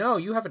you're like, no,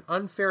 you have an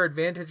unfair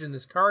advantage in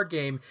this card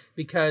game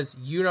because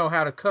you know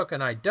how to cook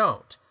and I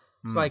don't.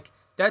 It's like,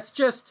 that's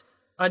just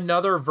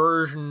another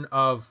version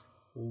of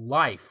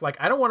life. Like,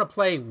 I don't want to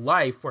play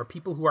life where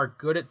people who are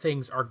good at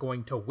things are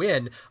going to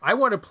win. I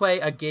want to play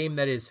a game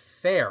that is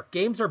fair.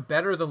 Games are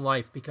better than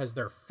life because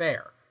they're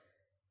fair.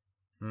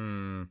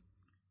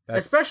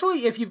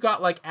 Especially if you've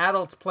got like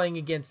adults playing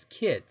against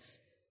kids.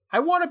 I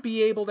want to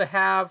be able to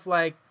have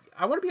like,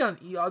 I want to be on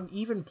an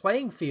even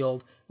playing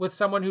field with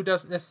someone who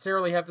doesn't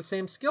necessarily have the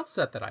same skill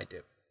set that I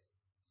do.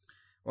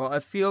 Well,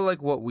 I feel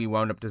like what we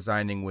wound up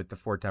designing with the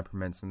 4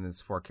 temperaments and these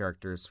 4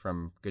 characters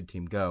from Good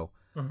Team Go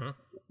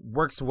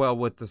works well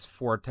with this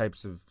 4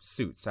 types of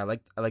suits. I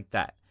like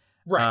that.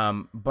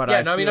 Right. But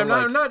yeah,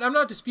 I'm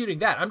not disputing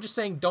that. I'm just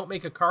saying don't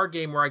make a card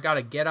game where I got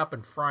to get up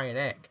and fry an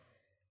egg.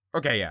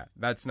 Okay, yeah,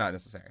 that's not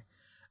necessary.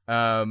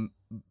 Thank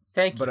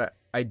you. But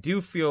I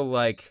do feel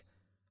like,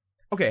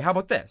 okay, how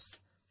about this?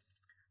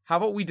 How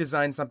about we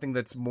design something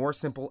that's more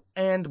simple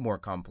and more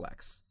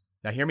complex?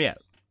 Now, hear me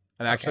out.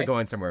 I'm actually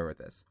going somewhere with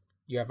this.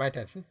 You have my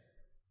attention.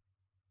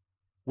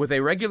 With a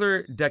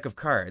regular deck of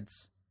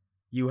cards,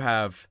 you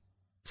have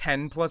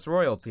 10 plus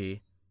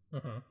royalty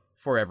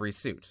for every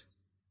suit.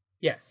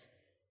 Yes.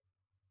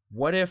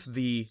 What if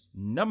the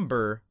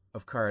number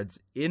of cards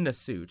in a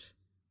suit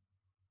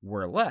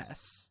were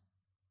less,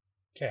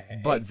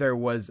 but there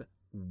was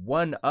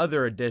one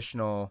other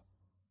additional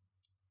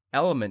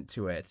element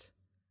to it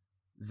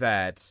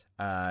that,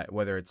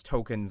 whether it's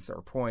tokens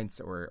or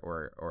points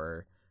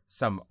or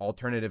some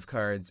alternative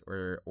cards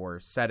or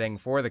setting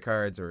for the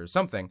cards or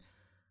something,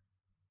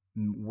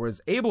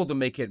 was able to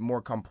make it more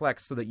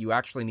complex so that you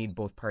actually need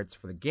both parts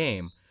for the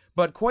game.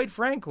 But quite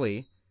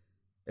frankly,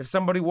 if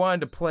somebody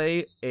wanted to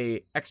play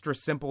a extra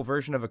simple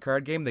version of a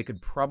card game, they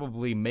could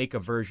probably make a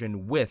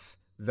version with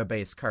the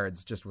base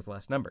cards, just with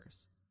less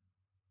numbers.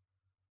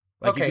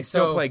 Like, you could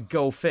still play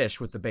Go Fish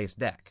with the base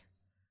deck.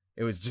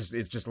 It's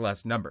just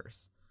less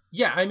numbers.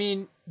 Yeah, I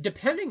mean,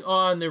 depending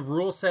on the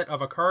rule set of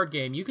a card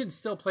game, you can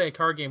still play a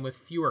card game with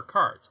fewer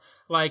cards.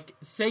 Like,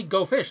 say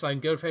Go Fish.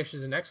 Like, Go Fish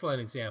is an excellent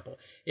example.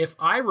 If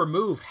I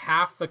remove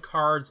half the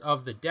cards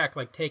of the deck,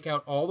 like take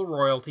out all the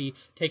royalty,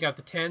 take out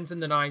the 10s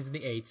and the 9s and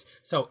the 8s,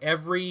 so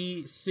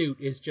every suit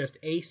is just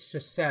ace to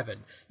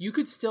 7, you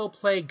could still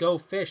play Go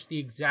Fish the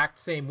exact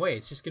same way.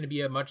 It's just going to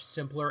be a much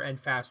simpler and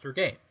faster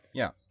game.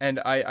 Yeah, and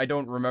I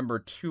don't remember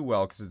too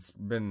well because it's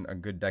been a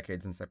good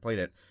decade since I played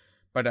it.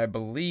 But I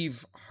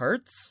believe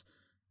Hearts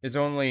is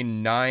only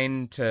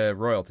 9 to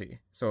royalty,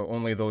 so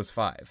only those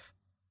 5.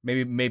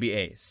 Maybe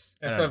Ace.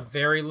 That's a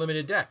very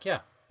limited deck, yeah.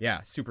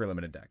 Yeah, super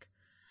limited deck.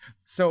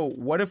 So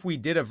what if we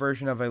did a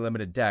version of a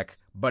limited deck,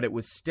 but it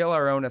was still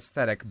our own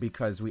aesthetic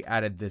because we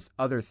added this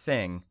other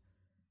thing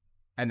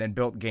and then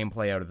built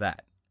gameplay out of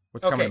that.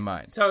 What's coming to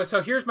mind?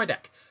 So here's my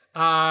deck.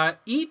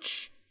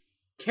 Each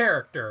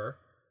character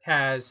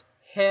has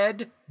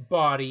head,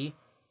 body,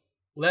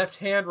 left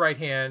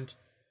hand,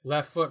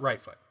 left foot, right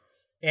foot.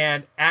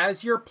 And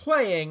as you're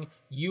playing,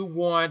 you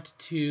want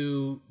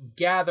to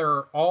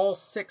gather all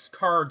 6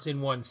 cards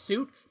in one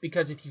suit,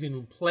 because if you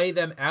can play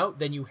them out,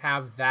 then you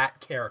have that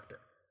character.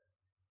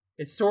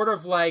 It's sort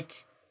of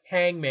like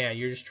Hangman.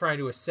 You're just trying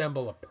to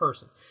assemble a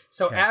person.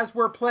 So as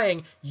we're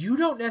playing, you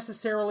don't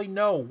necessarily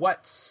know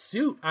what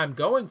suit I'm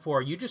going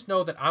for. You just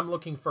know that I'm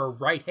looking for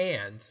right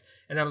hands.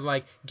 And I'm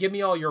like, give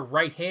me all your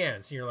right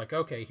hands. And you're like,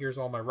 okay, here's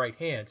all my right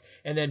hands.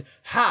 And then,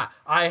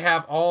 I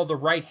have all the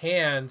right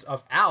hands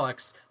of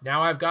Alex.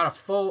 Now I've got a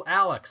full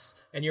Alex.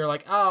 And you're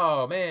like,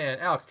 oh man,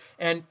 Alex.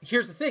 And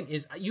here's the thing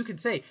is you can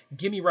say,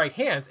 give me right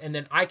hands. And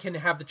then I can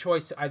have the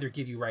choice to either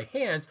give you right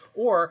hands,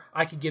 or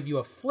I could give you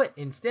a flit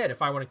instead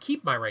if I want to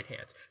keep my right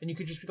hands. And you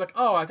could just be like,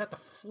 oh, I got the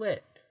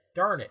flit.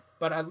 Darn it.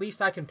 But at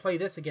least I can play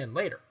this again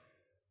later.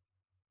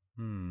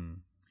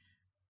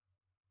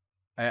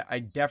 I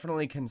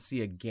definitely can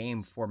see a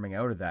game forming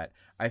out of that.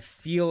 I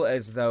feel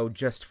as though,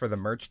 just for the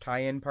merch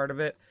tie-in part of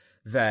it,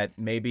 that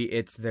maybe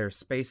it's their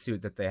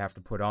spacesuit that they have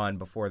to put on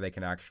before they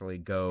can actually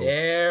go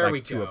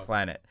to a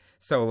planet.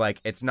 So,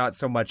 like, it's not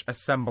so much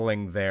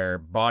assembling their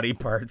body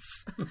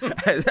parts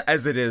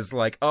as it is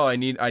like, oh, I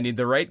need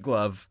the right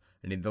glove,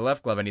 I need the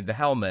left glove, I need the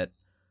helmet.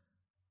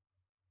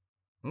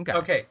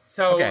 Okay.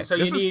 So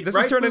this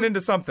is turning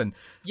into something.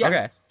 Yeah.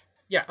 Okay.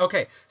 Yeah,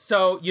 okay.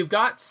 So you've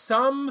got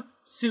some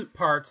suit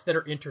parts that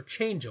are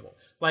interchangeable.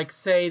 Like,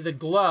 say, the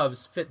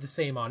gloves fit the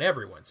same on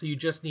everyone, so you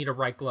just need a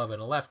right glove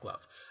and a left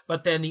glove.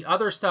 But then the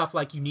other stuff,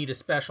 like you need a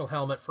special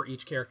helmet for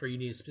each character, you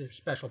need a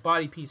special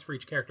body piece for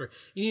each character,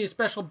 you need a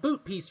special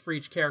boot piece for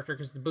each character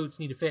because the boots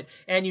need to fit,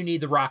 and you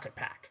need the rocket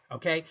pack,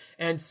 okay?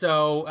 And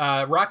so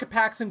rocket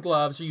packs and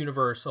gloves are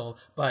universal,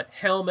 but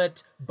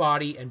helmet,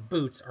 body, and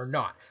boots are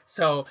not.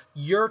 So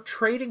you're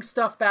trading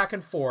stuff back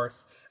and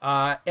forth.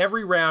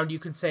 Every round you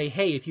can say,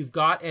 hey, if you've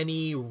got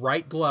any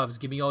right gloves,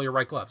 give me all your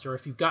right gloves. Or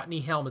if you've got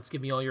any helmets,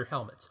 give me all your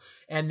helmets.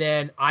 And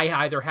then I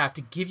either have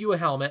to give you a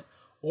helmet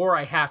or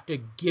I have to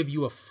give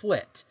you a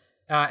flit.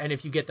 And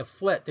if you get the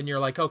flit, then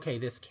you're like, okay,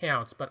 this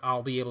counts, but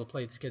I'll be able to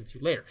play this against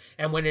you later.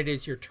 And when it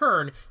is your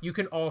turn, you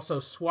can also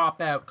swap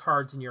out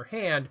cards in your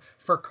hand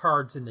for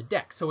cards in the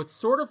deck. So it's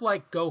sort of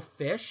like Go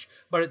Fish,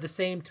 but at the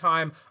same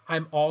time,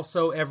 I'm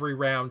also every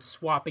round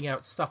swapping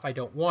out stuff I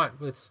don't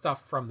want with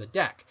stuff from the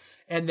deck.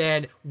 And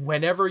then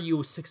whenever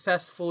you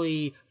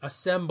successfully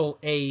assemble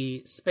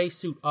a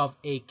spacesuit of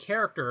a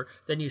character,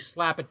 then you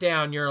slap it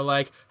down. You're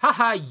like,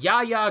 haha,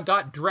 Yaya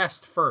got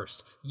dressed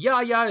first.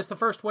 Yaya is the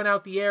first one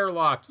out the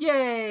airlock.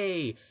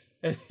 Yay!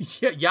 And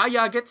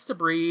Yaya gets to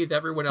breathe.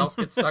 Everyone else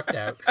gets sucked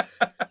out.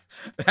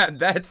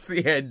 That's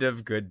the end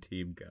of Good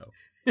Team Go.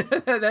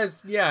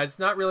 It's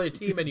not really a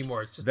team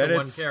anymore. It's just the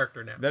one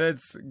character now. Then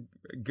it's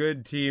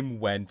Good Team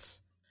went.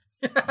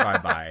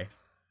 Bye-bye.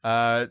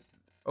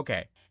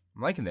 Okay.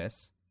 I'm liking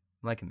this.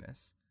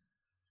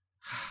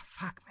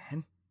 Fuck,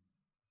 man. I'm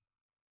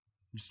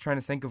just trying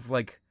to think of,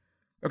 like...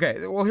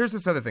 Okay, well, here's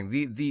this other thing.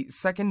 The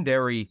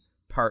secondary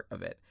part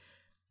of it.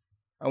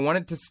 I want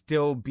it to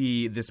still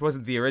be... This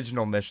wasn't the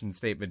original mission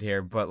statement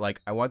here, but,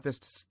 like, I want this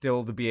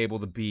to be able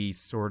to be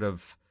sort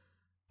of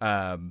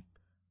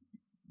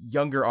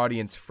younger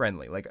audience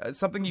friendly. Like,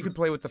 something you could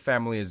play with the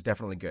family is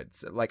definitely good.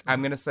 So, like, I'm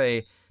going to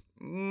say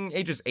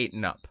ages 8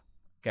 and up.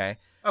 Okay.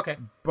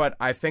 But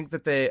I think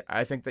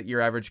that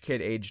your average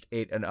kid aged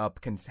 8 and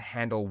up can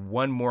handle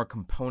one more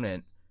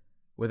component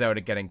without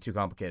it getting too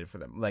complicated for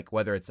them. Like,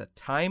 whether it's a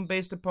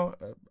time-based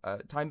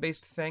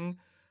thing,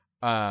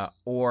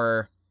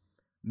 or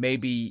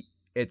maybe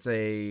it's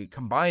a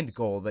combined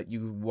goal that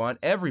you want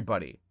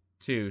everybody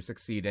to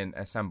succeed and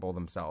assemble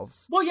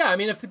themselves. Well, yeah, I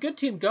mean, if the Good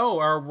Team Go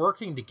are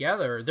working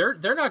together,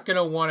 they're not going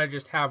to want to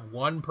just have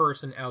one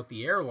person out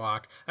the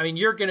airlock. I mean,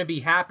 you're going to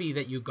be happy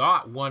that you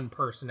got one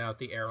person out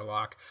the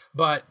airlock,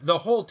 but the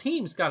whole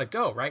team's got to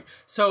go, right?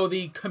 So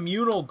the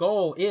communal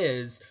goal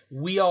is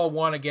we all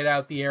want to get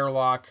out the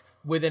airlock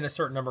within a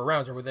certain number of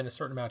rounds or within a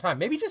certain amount of time.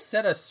 Maybe just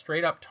set a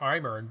straight up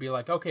timer and be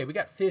like, okay, we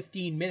got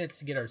 15 minutes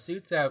to get our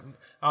suits out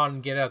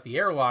and get out the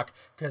airlock,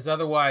 because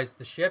otherwise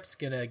the ship's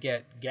gonna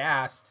get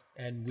gassed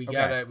and we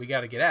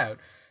gotta get out.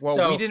 Well,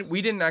 so,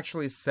 we didn't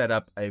actually set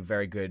up a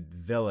very good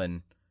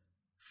villain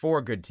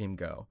for Good Team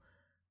Go.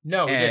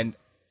 No, we didn't.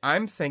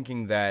 I'm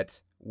thinking that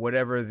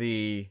whatever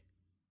the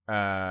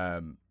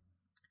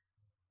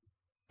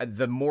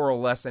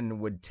moral lesson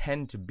would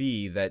tend to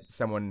be that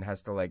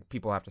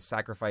people have to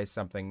sacrifice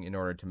something in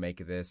order to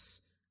make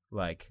this,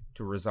 like,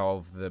 to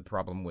resolve the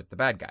problem with the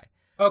bad guy.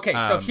 Okay,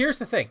 so here's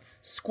the thing.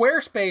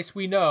 Squarespace,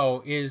 we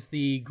know, is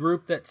the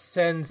group that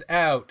sends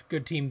out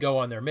Good Team Go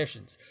on their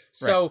missions.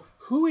 So right.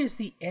 Who is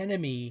the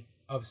enemy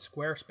of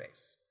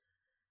Squarespace?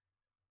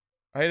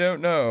 I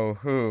don't know.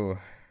 Who?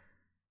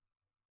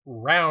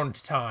 Round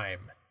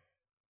Time.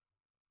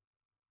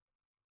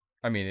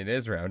 I mean, it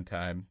is round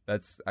time.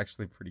 That's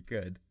actually pretty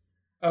good.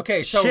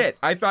 Okay, so shit.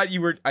 I thought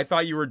you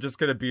were just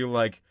gonna be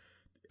like,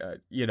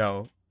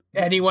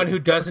 Anyone who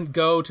doesn't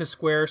go to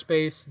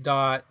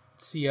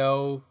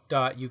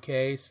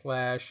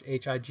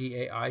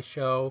squarespace.co.uk/HIGAI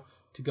show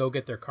to go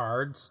get their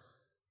cards.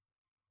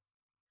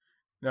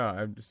 No,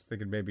 I'm just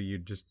thinking maybe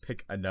you'd just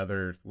pick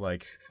another,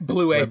 like...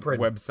 Blue Apron.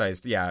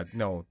 Website. Yeah,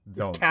 no,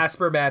 don't.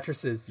 Casper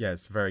mattresses.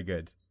 Yes, very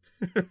good.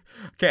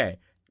 Okay,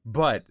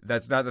 but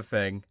that's not the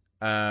thing.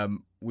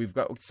 We've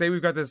got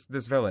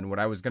this villain. What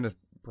I was going to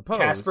propose...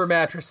 Casper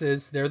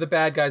mattresses. They're the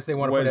bad guys. They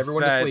want to put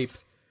everyone to sleep.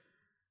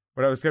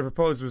 What I was going to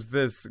propose was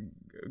this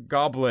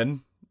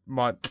goblin...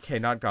 Okay,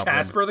 not goblin.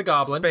 Casper the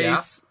goblin,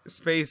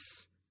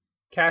 Space...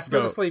 Casper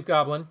the sleep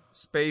goblin.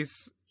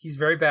 Space... He's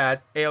very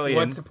bad. Alien. He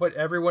wants to put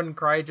everyone in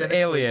cryogenic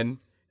alien.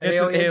 sleep.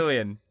 It's an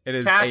alien. It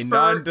is Casper, a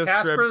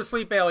nondescript... Casper the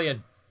sleep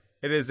alien.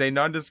 It is a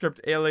nondescript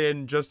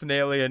alien, just an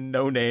alien,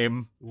 no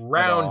name.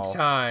 Round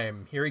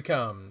time. Here he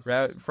comes.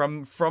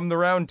 From the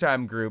Round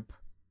Time group.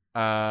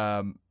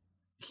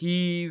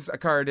 He's a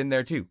card in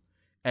there too.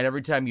 And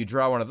every time you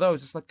draw one of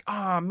those, it's like,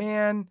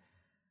 man.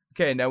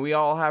 Okay, now we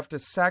all have to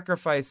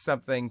sacrifice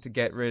something to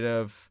get rid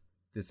of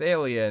this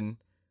alien.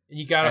 And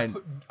you gotta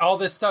put all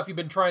this stuff you've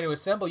been trying to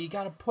assemble, you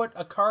gotta put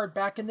a card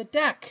back in the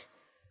deck.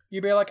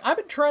 You'd be like, I've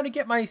been trying to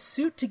get my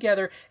suit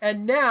together,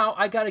 and now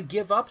I gotta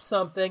give up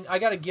something. I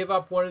gotta give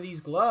up one of these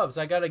gloves.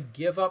 I gotta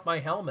give up my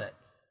helmet.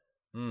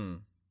 I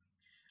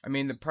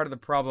mean, the part of the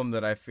problem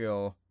that I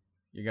feel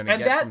you're gonna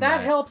get from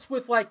that helps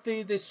with like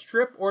the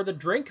strip or the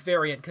drink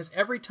variant, because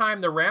every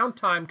time the round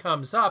time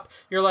comes up,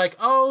 you're like,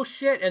 oh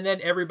shit, and then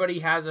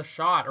everybody has a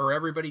shot or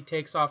everybody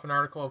takes off an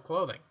article of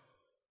clothing.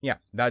 Yeah,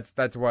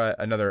 that's why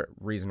another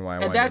reason why I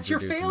wanted to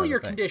introduce. And that's your failure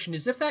condition,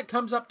 is if that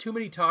comes up too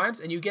many times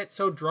and you get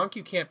so drunk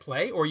you can't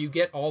play, or you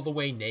get all the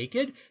way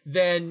naked,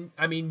 then,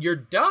 I mean, you're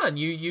done.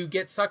 You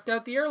get sucked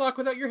out the airlock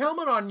without your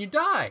helmet on and you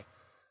die.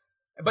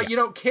 But you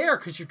don't care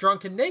because you're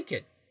drunk and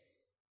naked.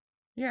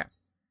 Yeah.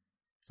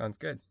 Sounds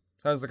good.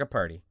 Sounds like a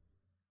party.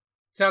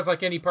 Sounds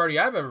like any party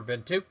I've ever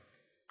been to.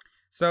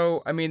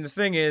 So, I mean, the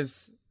thing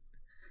is...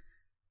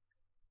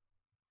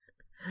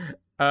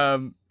 I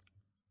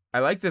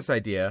like this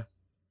idea.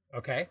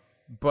 Okay.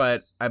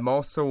 But I'm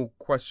also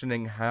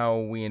questioning how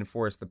we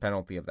enforce the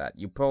penalty of that.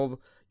 You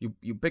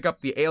pick up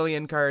the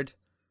alien card,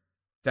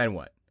 then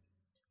what?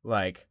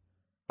 Like,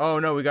 oh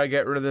no, we gotta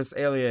get rid of this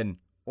alien.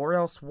 Or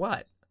else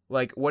what?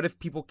 Like, what if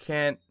people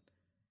can't...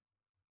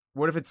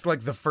 What if it's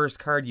like the first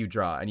card you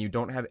draw and you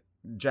don't have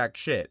jack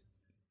shit?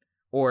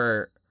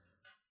 Or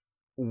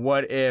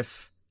what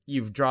if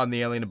you've drawn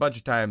the alien a bunch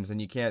of times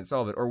and you can't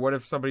solve it? Or what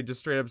if somebody just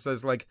straight up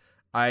says, like,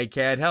 I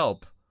can't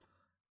help?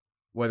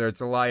 Whether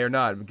it's a lie or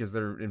not, because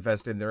they're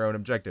invested in their own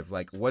objective.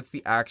 Like, what's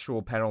the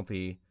actual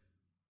penalty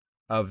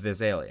of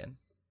this alien?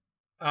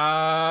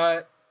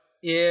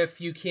 If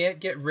you can't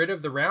get rid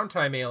of the round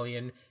time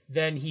alien,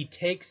 then he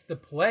takes the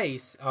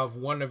place of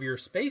one of your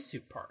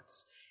spacesuit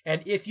parts.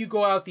 And if you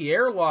go out the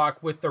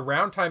airlock with the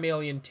round time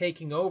alien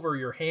taking over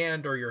your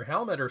hand or your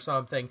helmet or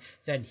something,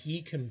 then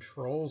he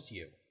controls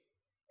you.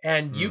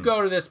 And you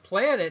go to this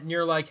planet and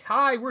you're like,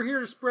 hi, we're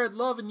here to spread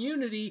love and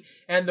unity.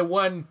 And the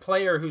one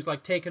player who's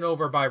like taken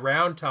over by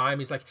round time,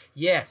 he's like,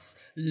 yes,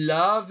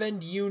 love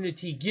and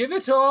unity. Give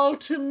it all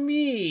to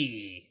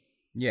me.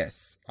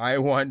 Yes, I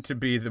want to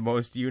be the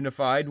most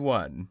unified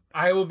one.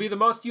 I will be the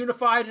most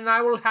unified and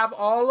I will have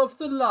all of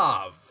the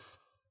love.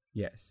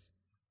 Yes.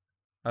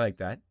 I like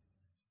that.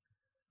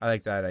 I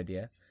like that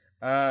idea.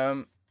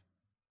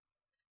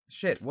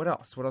 Shit, what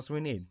else? What else do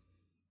we need?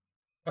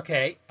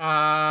 Okay,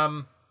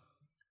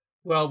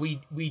 well,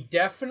 we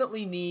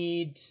definitely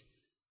need,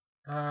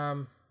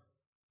 well,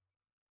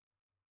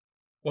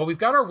 we've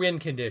got our win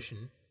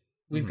condition.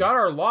 We've got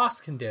our loss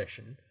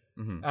condition.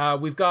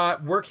 We've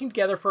got working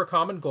together for a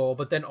common goal,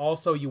 but then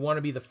also you want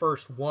to be the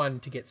first one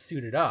to get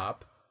suited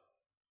up.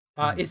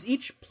 Is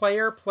each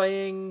player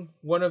playing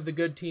one of the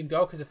good team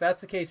go? Because if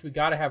that's the case, we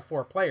got to have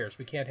 4 players.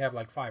 We can't have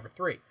like 5 or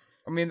 3.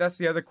 I mean, that's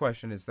the other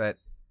question, is that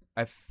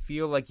I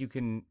feel like you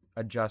can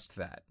adjust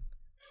that.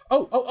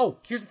 Oh,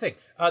 here's the thing.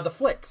 The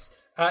flits.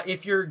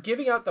 If you're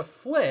giving out the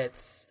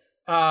flits,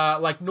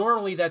 like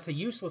normally that's a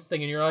useless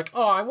thing and you're like,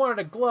 oh, I wanted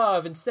a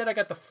glove. Instead I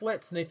got the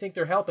flits and they think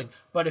they're helping.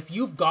 But if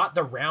you've got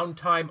the round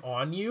time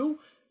on you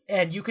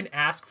and you can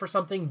ask for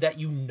something that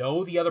you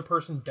know the other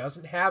person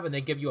doesn't have and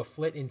they give you a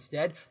flit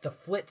instead, the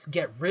flits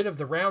get rid of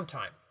the round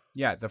time.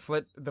 Yeah, the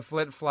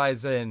flit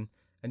flies in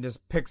and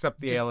just picks up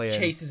the alien.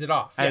 Chases it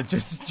off. And it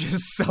just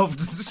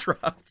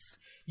self-destructs.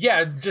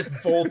 Yeah, just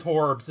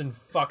Voltorbs and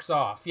fucks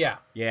off. Yeah.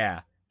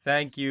 Yeah.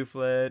 Thank you,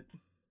 Flit.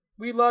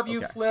 We love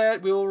you,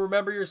 Flit. We will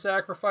remember your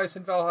sacrifice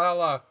in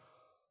Valhalla.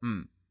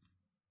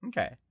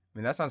 Okay. I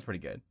mean, that sounds pretty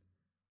good.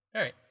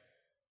 All right.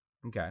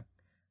 Okay.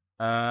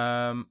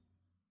 I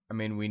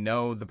mean, we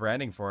know the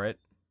branding for it.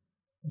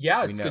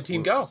 Yeah, it's good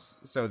team go.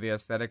 So the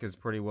aesthetic is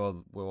pretty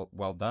well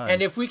done.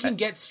 And if we can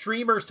get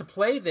streamers to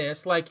play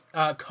this, like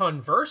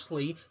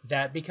conversely,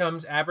 that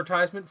becomes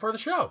advertisement for the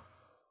show.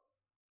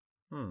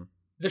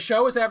 The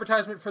show is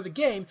advertisement for the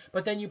game,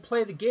 but then you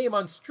play the game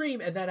on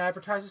stream and that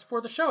advertises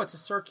for the show. It's a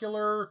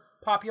circular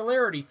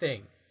popularity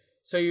thing.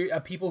 So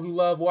people who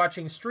love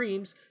watching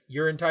streams,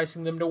 you're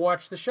enticing them to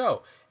watch the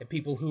show. And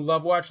people who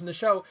love watching the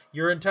show,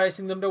 you're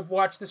enticing them to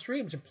watch the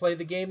streams and play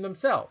the game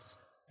themselves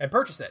and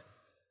purchase it.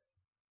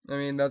 I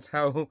mean, that's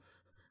how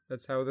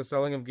the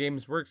selling of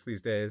games works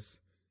these days.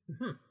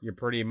 Mm-hmm. You're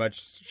pretty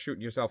much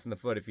shooting yourself in the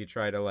foot if you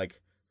try to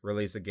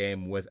release a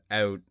game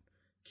without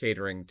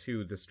catering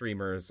to the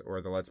streamers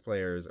or the Let's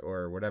Players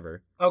or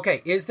whatever.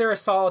 Okay, is there a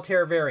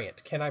solitaire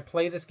variant? Can I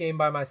play this game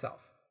by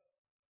myself?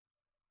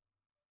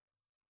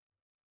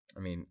 I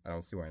mean, I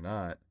don't see why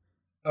not.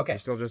 Okay. You're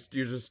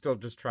still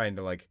just trying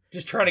to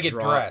just trying to get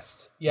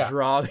dressed. Yeah.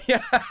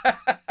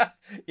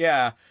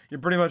 Yeah. You're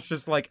pretty much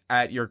just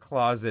at your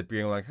closet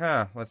being like,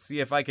 let's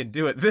see if I can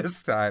do it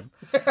this time.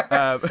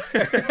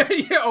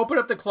 You open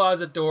up the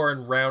closet door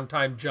and Round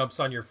Time jumps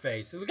on your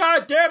face.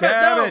 God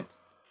damn it!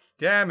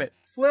 Damn it.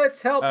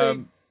 Flitz, help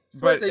me.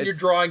 Flitz, and you're it's-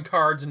 drawing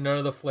cards and none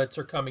of the flits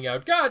are coming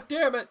out. God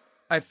damn it!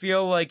 I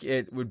feel like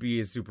it would be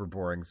a super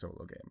boring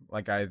solo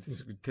game.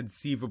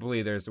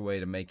 Conceivably there's a way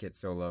to make it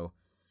solo.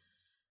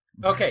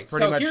 But Okay, it's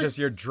pretty so much just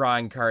you're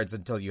drawing cards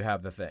until you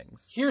have the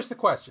things. Here's the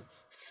question.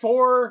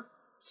 4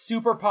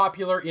 super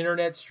popular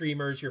internet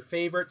streamers, your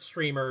favorite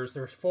streamers,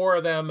 there's 4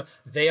 of them.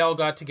 They all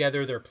got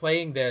together. They're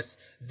playing this.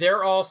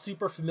 They're all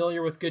super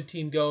familiar with Good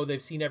Team Go.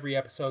 They've seen every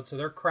episode, so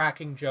they're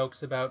cracking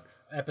jokes about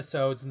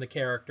episodes and the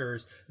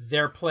characters.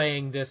 They're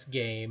playing this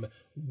game.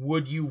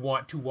 Would you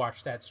want to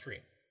watch that stream?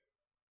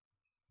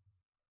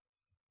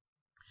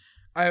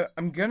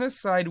 I'm gonna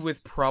side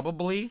with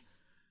probably,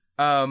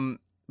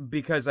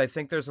 because I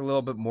think there's a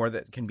little bit more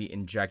that can be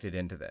injected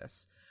into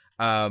this.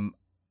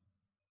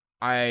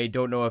 I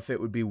don't know if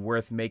it would be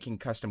worth making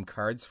custom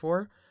cards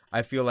for.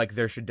 I feel like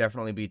there should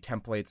definitely be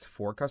templates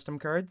for custom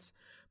cards,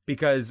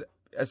 because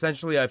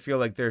essentially I feel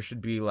like there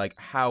should be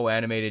how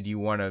animated you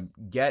want to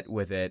get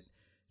with it.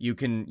 You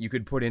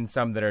could put in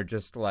some that are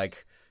just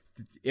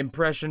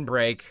impression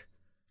break,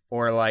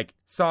 or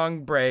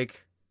song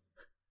break.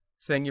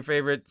 Sing your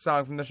favorite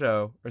song from the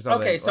show or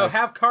something. Okay, so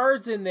have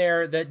cards in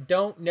there that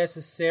don't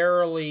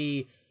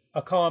necessarily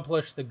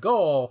accomplish the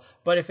goal,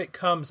 but if it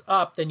comes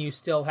up, then you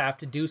still have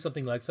to do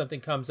something. Something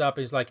comes up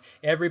is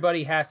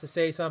everybody has to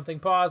say something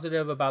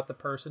positive about the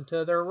person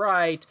to their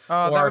right.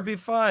 Oh, that would be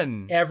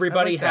fun.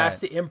 Everybody has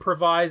to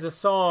improvise a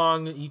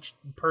song. Each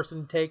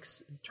person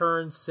takes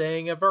turns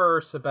saying a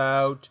verse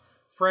about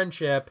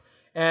friendship.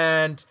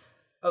 And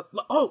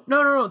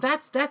no,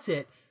 that's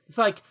it.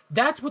 It's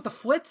that's what the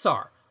flits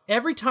are.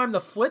 Every time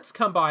the flits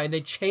come by and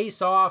they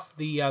chase off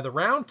the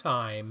Round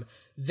Time,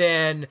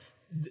 then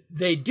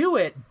they do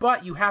it,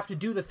 but you have to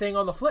do the thing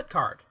on the flit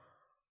card.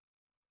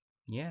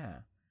 Yeah.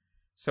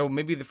 So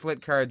maybe the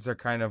flit cards are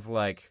kind of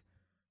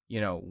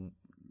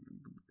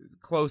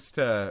close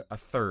to a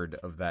third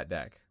of that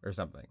deck or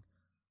something.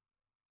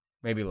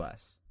 Maybe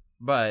less.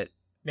 But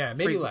yeah,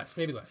 maybe less.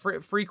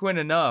 Frequent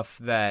enough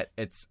that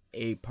it's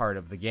a part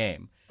of the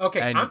game.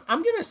 Okay, and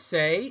I'm going to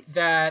say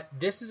that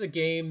this is a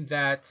game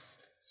that's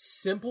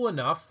simple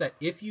enough that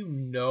if you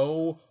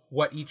know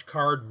what each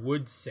card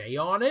would say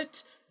on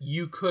it,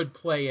 you could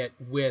play it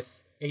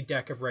with a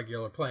deck of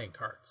regular playing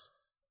cards.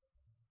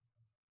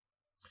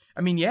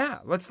 I mean, yeah,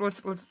 let's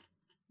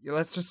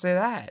just say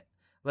that.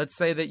 Let's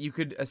say that you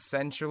could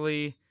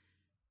essentially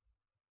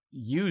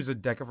use a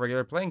deck of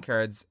regular playing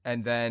cards,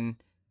 and then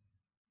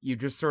you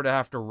just sort of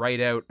have to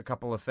write out a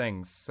couple of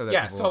things so that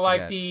people won't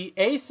forget. The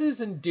aces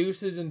and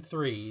deuces and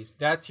threes,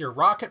 that's your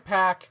rocket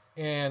pack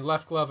and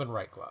left glove and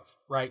right glove,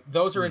 right?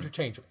 Those are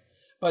interchangeable.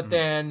 But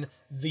then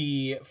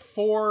the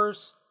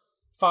 4s,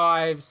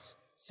 5s,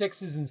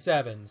 6s, and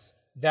 7s,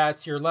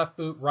 that's your left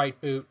boot,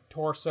 right boot,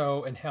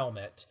 torso, and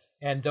helmet.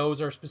 And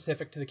those are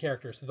specific to the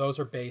character, so those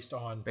are based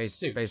on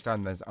suit. Based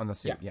on the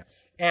suit, yeah.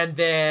 And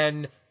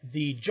then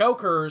the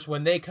jokers,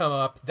 when they come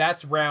up,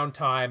 that's Round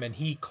Time, and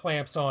he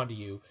clamps onto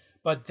you.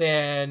 But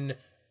then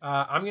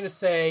I'm going to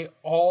say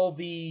all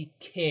the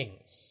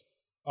kings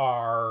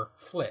are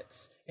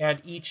flits, and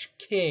each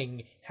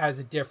king has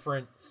a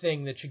different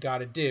thing that you got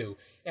to do,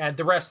 and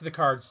the rest of the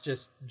cards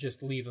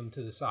just leave them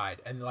to the side,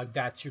 and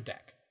that's your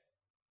deck.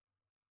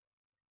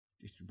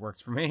 It works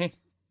for me.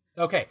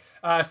 Okay,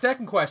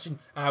 second question.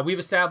 We've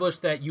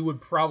established that you would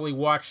probably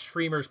watch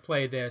streamers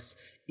play this.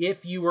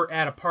 If you were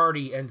at a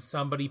party and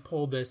somebody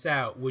pulled this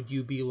out, would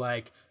you be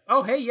like,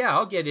 oh, hey, yeah,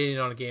 I'll get in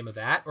on a game of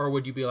that? Or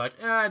would you be like,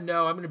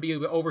 no, I'm going to be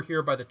over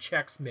here by the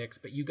Chex Mix,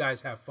 but you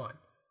guys have fun?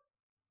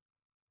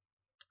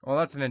 Well,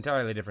 that's an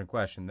entirely different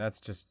question. That's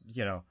just,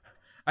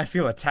 I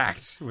feel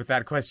attacked with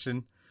that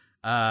question.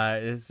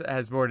 It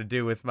has more to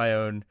do with my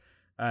own,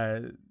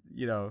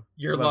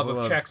 your love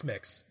of Chex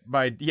Mix.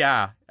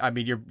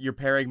 You're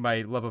pairing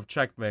my love of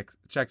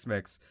Chex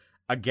Mix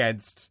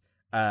against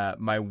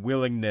my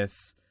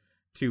willingness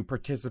to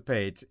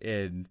participate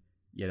in,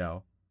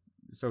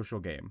 social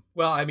game.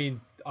 Well, I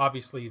mean,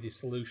 obviously the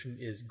solution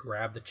is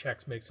grab the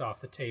Chex Mix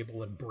off the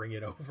table and bring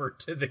it over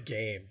to the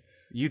game.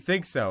 You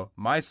think so?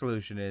 My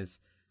solution is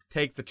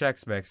take the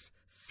Chex Mix,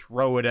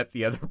 throw it at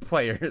the other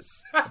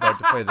players about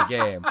to play the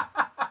game,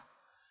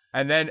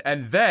 and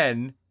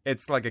then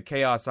it's like a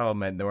chaos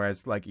element where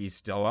it's like, you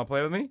still want to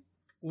play with me?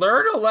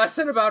 Learn a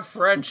lesson about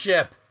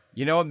friendship.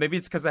 You know, maybe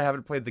it's because I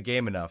haven't played the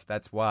game enough.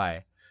 That's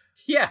why.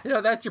 Yeah,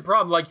 no, that's your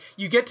problem. Like,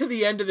 you get to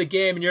the end of the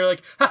game and you're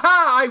like,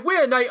 haha, I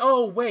win.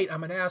 Oh, wait,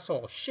 I'm an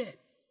asshole. Shit.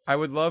 I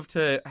would love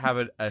to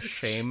have a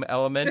shame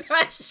element.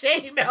 A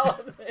shame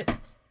element.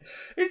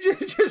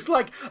 It's just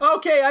like,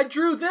 okay, I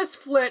drew this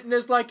flit, and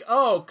it's like,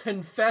 oh,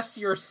 confess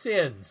your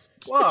sins.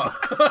 Whoa.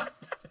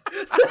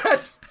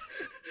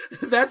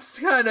 that's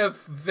kind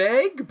of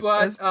vague,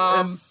 but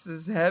this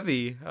is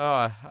heavy.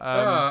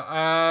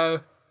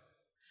 That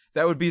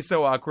would be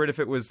so awkward if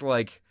it was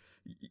like,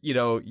 you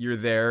know, you're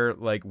there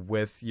like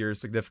with your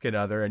significant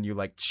other and you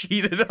like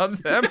cheated on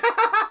them.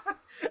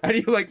 And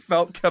you like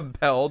felt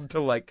compelled to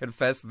like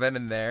confess then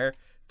and there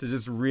to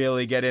just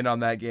really get in on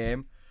that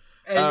game.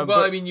 And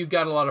I mean, you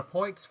got a lot of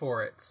points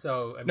for it,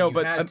 so I mean,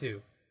 you had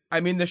to. I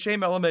mean, the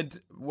shame element,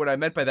 what I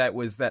meant by that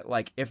was that,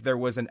 like, if there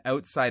was an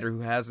outsider who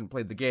hasn't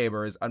played the game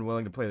or is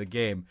unwilling to play the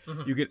game,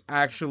 you could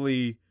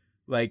actually,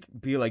 like,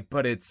 be like,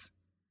 do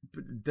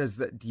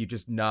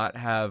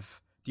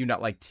you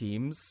not like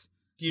teams?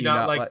 Do you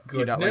not like goodness? Do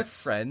you not like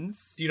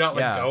friends? Do you not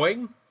like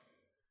going?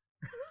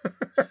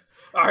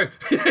 All right,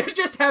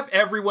 just have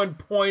everyone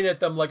point at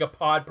them like a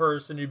pod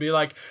person. You'd be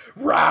like,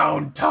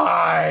 round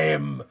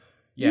time!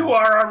 Yeah. You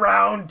are a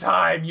round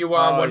time! You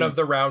are one of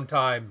the round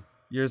time.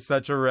 You're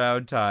such a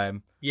round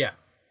time. Yeah.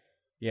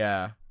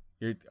 Yeah.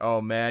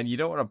 Oh, man, you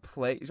don't want to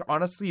play.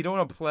 Honestly, you don't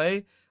want to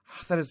play?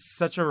 Oh, that is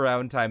such a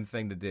round time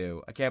thing to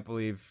do. I can't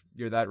believe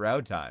you're that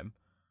round time.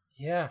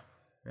 Yeah.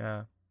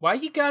 Yeah. Why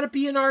you gotta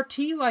be an RT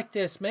like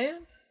this,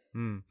 man?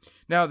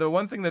 Now, the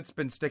one thing that's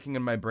been sticking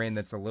in my brain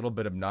that's a little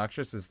bit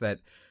obnoxious is that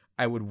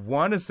I would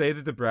want to say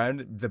that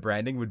the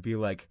branding would be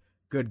like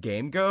Good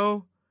Game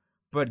Go,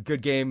 but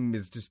Good Game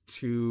is just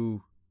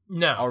too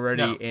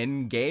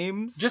in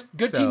games. Just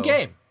Good Team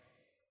Game.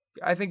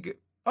 I think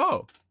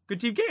Good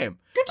Team Game.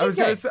 Good Team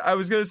Game. I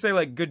was gonna say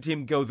like Good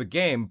Team Go the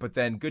game, but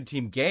then Good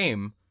Team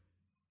Game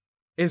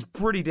is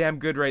pretty damn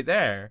good right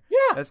there.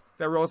 Yeah.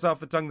 That rolls off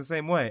the tongue the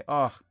same way.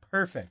 Oh,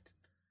 perfect.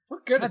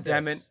 We're good at this.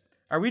 Damn it.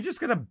 Are we just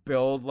gonna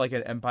build like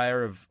an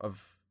empire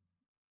of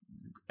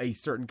a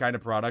certain kind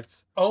of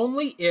product?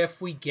 Only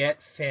if we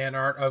get fan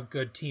art of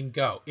Good Team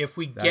Go. If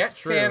we get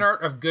fan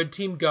art of Good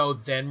Team Go,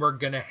 then we're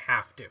gonna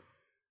have to.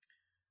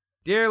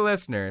 Dear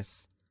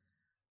listeners,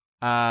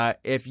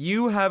 if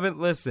you haven't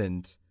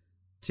listened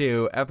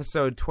to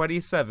episode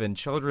 27,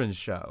 Children's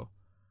Show,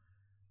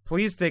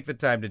 please take the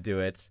time to do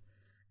it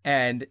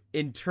and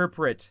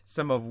interpret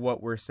some of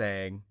what we're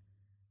saying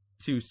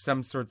to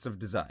some sorts of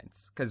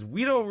designs. Because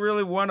we don't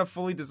really want to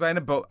fully design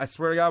it, but I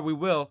swear to God, we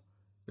will.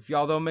 If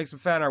y'all don't make some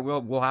fan art,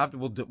 we'll have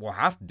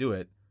to do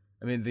it.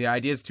 I mean, the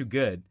idea is too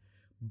good.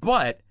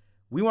 But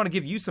we want to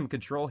give you some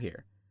control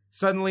here.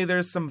 Suddenly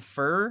there's some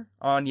fur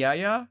on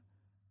Yaya.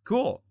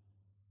 Cool.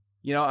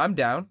 You know, I'm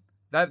down.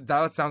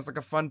 That sounds like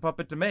a fun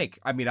puppet to make.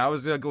 I mean, I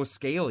was going to go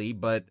scaly,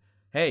 but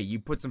hey, you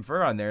put some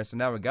fur on there, so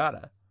now we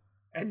gotta.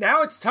 And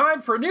now it's time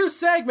for a new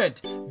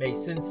segment.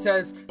 Mason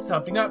says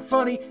something not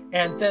funny,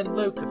 and then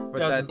Luke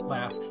doesn't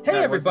laugh.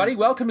 Hey, everybody,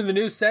 welcome to the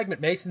new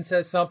segment. Mason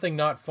says something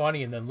not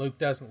funny, and then Luke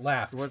doesn't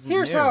laugh.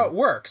 Here's how it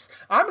works.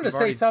 I'm going to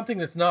say something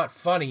that's not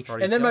funny,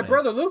 and then my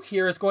brother Luke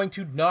here is going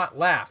to not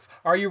laugh.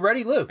 Are you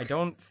ready, Luke? I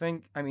don't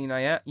think... I mean,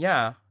 I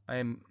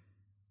am...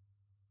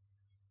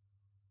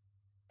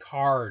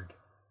 Card.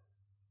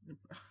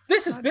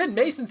 This has been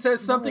Mason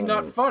Says Something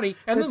Not Funny,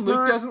 and then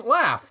Luke doesn't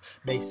laugh.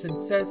 Mason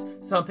says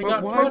something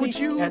not funny,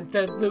 and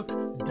then Luke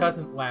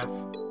doesn't laugh.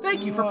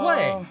 Thank you for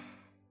playing.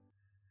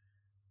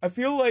 I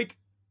feel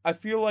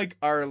like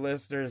our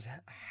listeners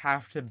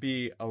have to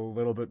be a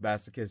little bit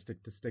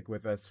masochistic to stick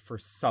with us for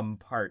some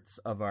parts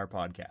of our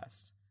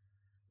podcast.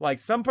 Like,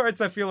 some parts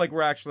I feel like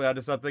we're actually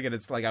onto something, and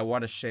it's like I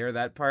want to share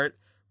that part,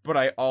 but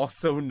I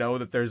also know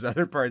that there's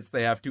other parts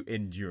they have to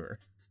endure.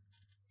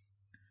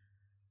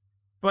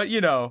 But,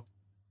 you know...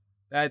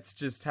 That's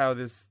just how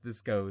this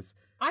goes.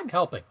 I'm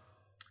helping.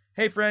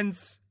 Hey,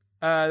 friends.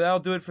 That'll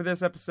do it for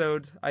this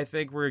episode. I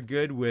think we're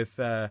good with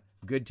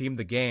Good Team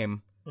the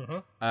Game.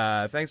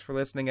 Mm-hmm. Thanks for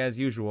listening, as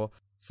usual.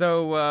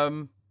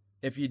 So,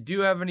 if you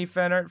do have any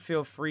fan art,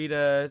 feel free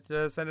to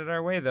send it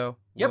our way, though.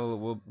 Yep.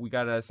 We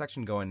got a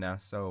section going now,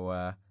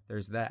 so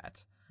there's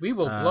that. We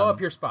will blow up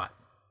your spot.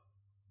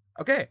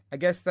 Okay, I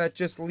guess that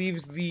just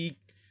leaves the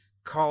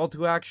call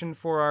to action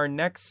for our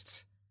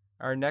next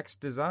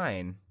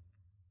design.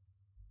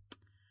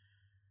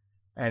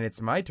 And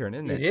it's my turn,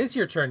 isn't it? It is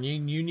your turn.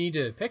 You need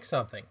to pick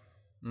something.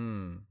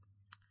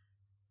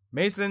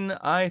 Mason,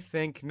 I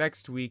think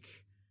next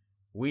week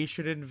we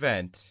should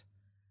invent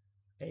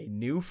a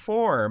new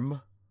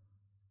form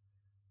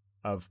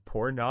of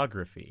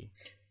pornography.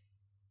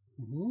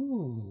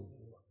 Ooh,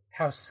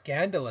 how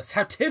scandalous,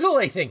 how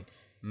titillating.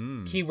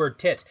 Keyword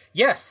tit.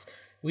 Yes,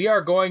 we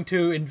are going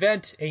to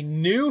invent a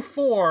new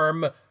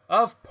form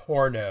of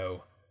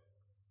porno.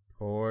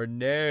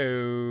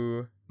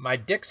 Porno. My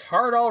dick's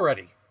hard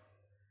already.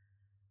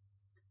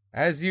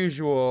 As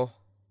usual,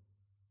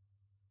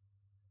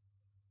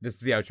 this is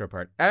the outro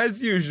part.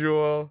 As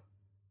usual,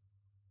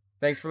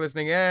 thanks for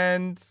listening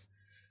and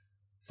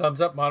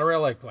Thumbs up,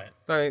 monorail eggplant.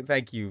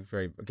 Thank you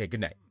very. Okay, good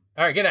night.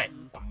 All right, good night.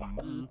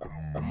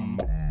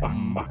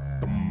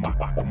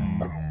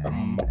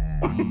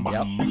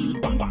 Yep.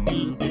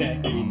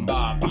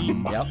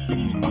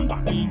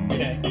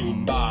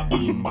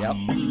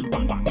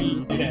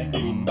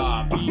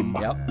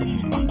 Yep.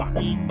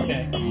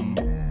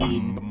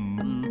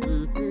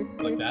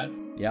 Like that?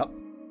 Yep.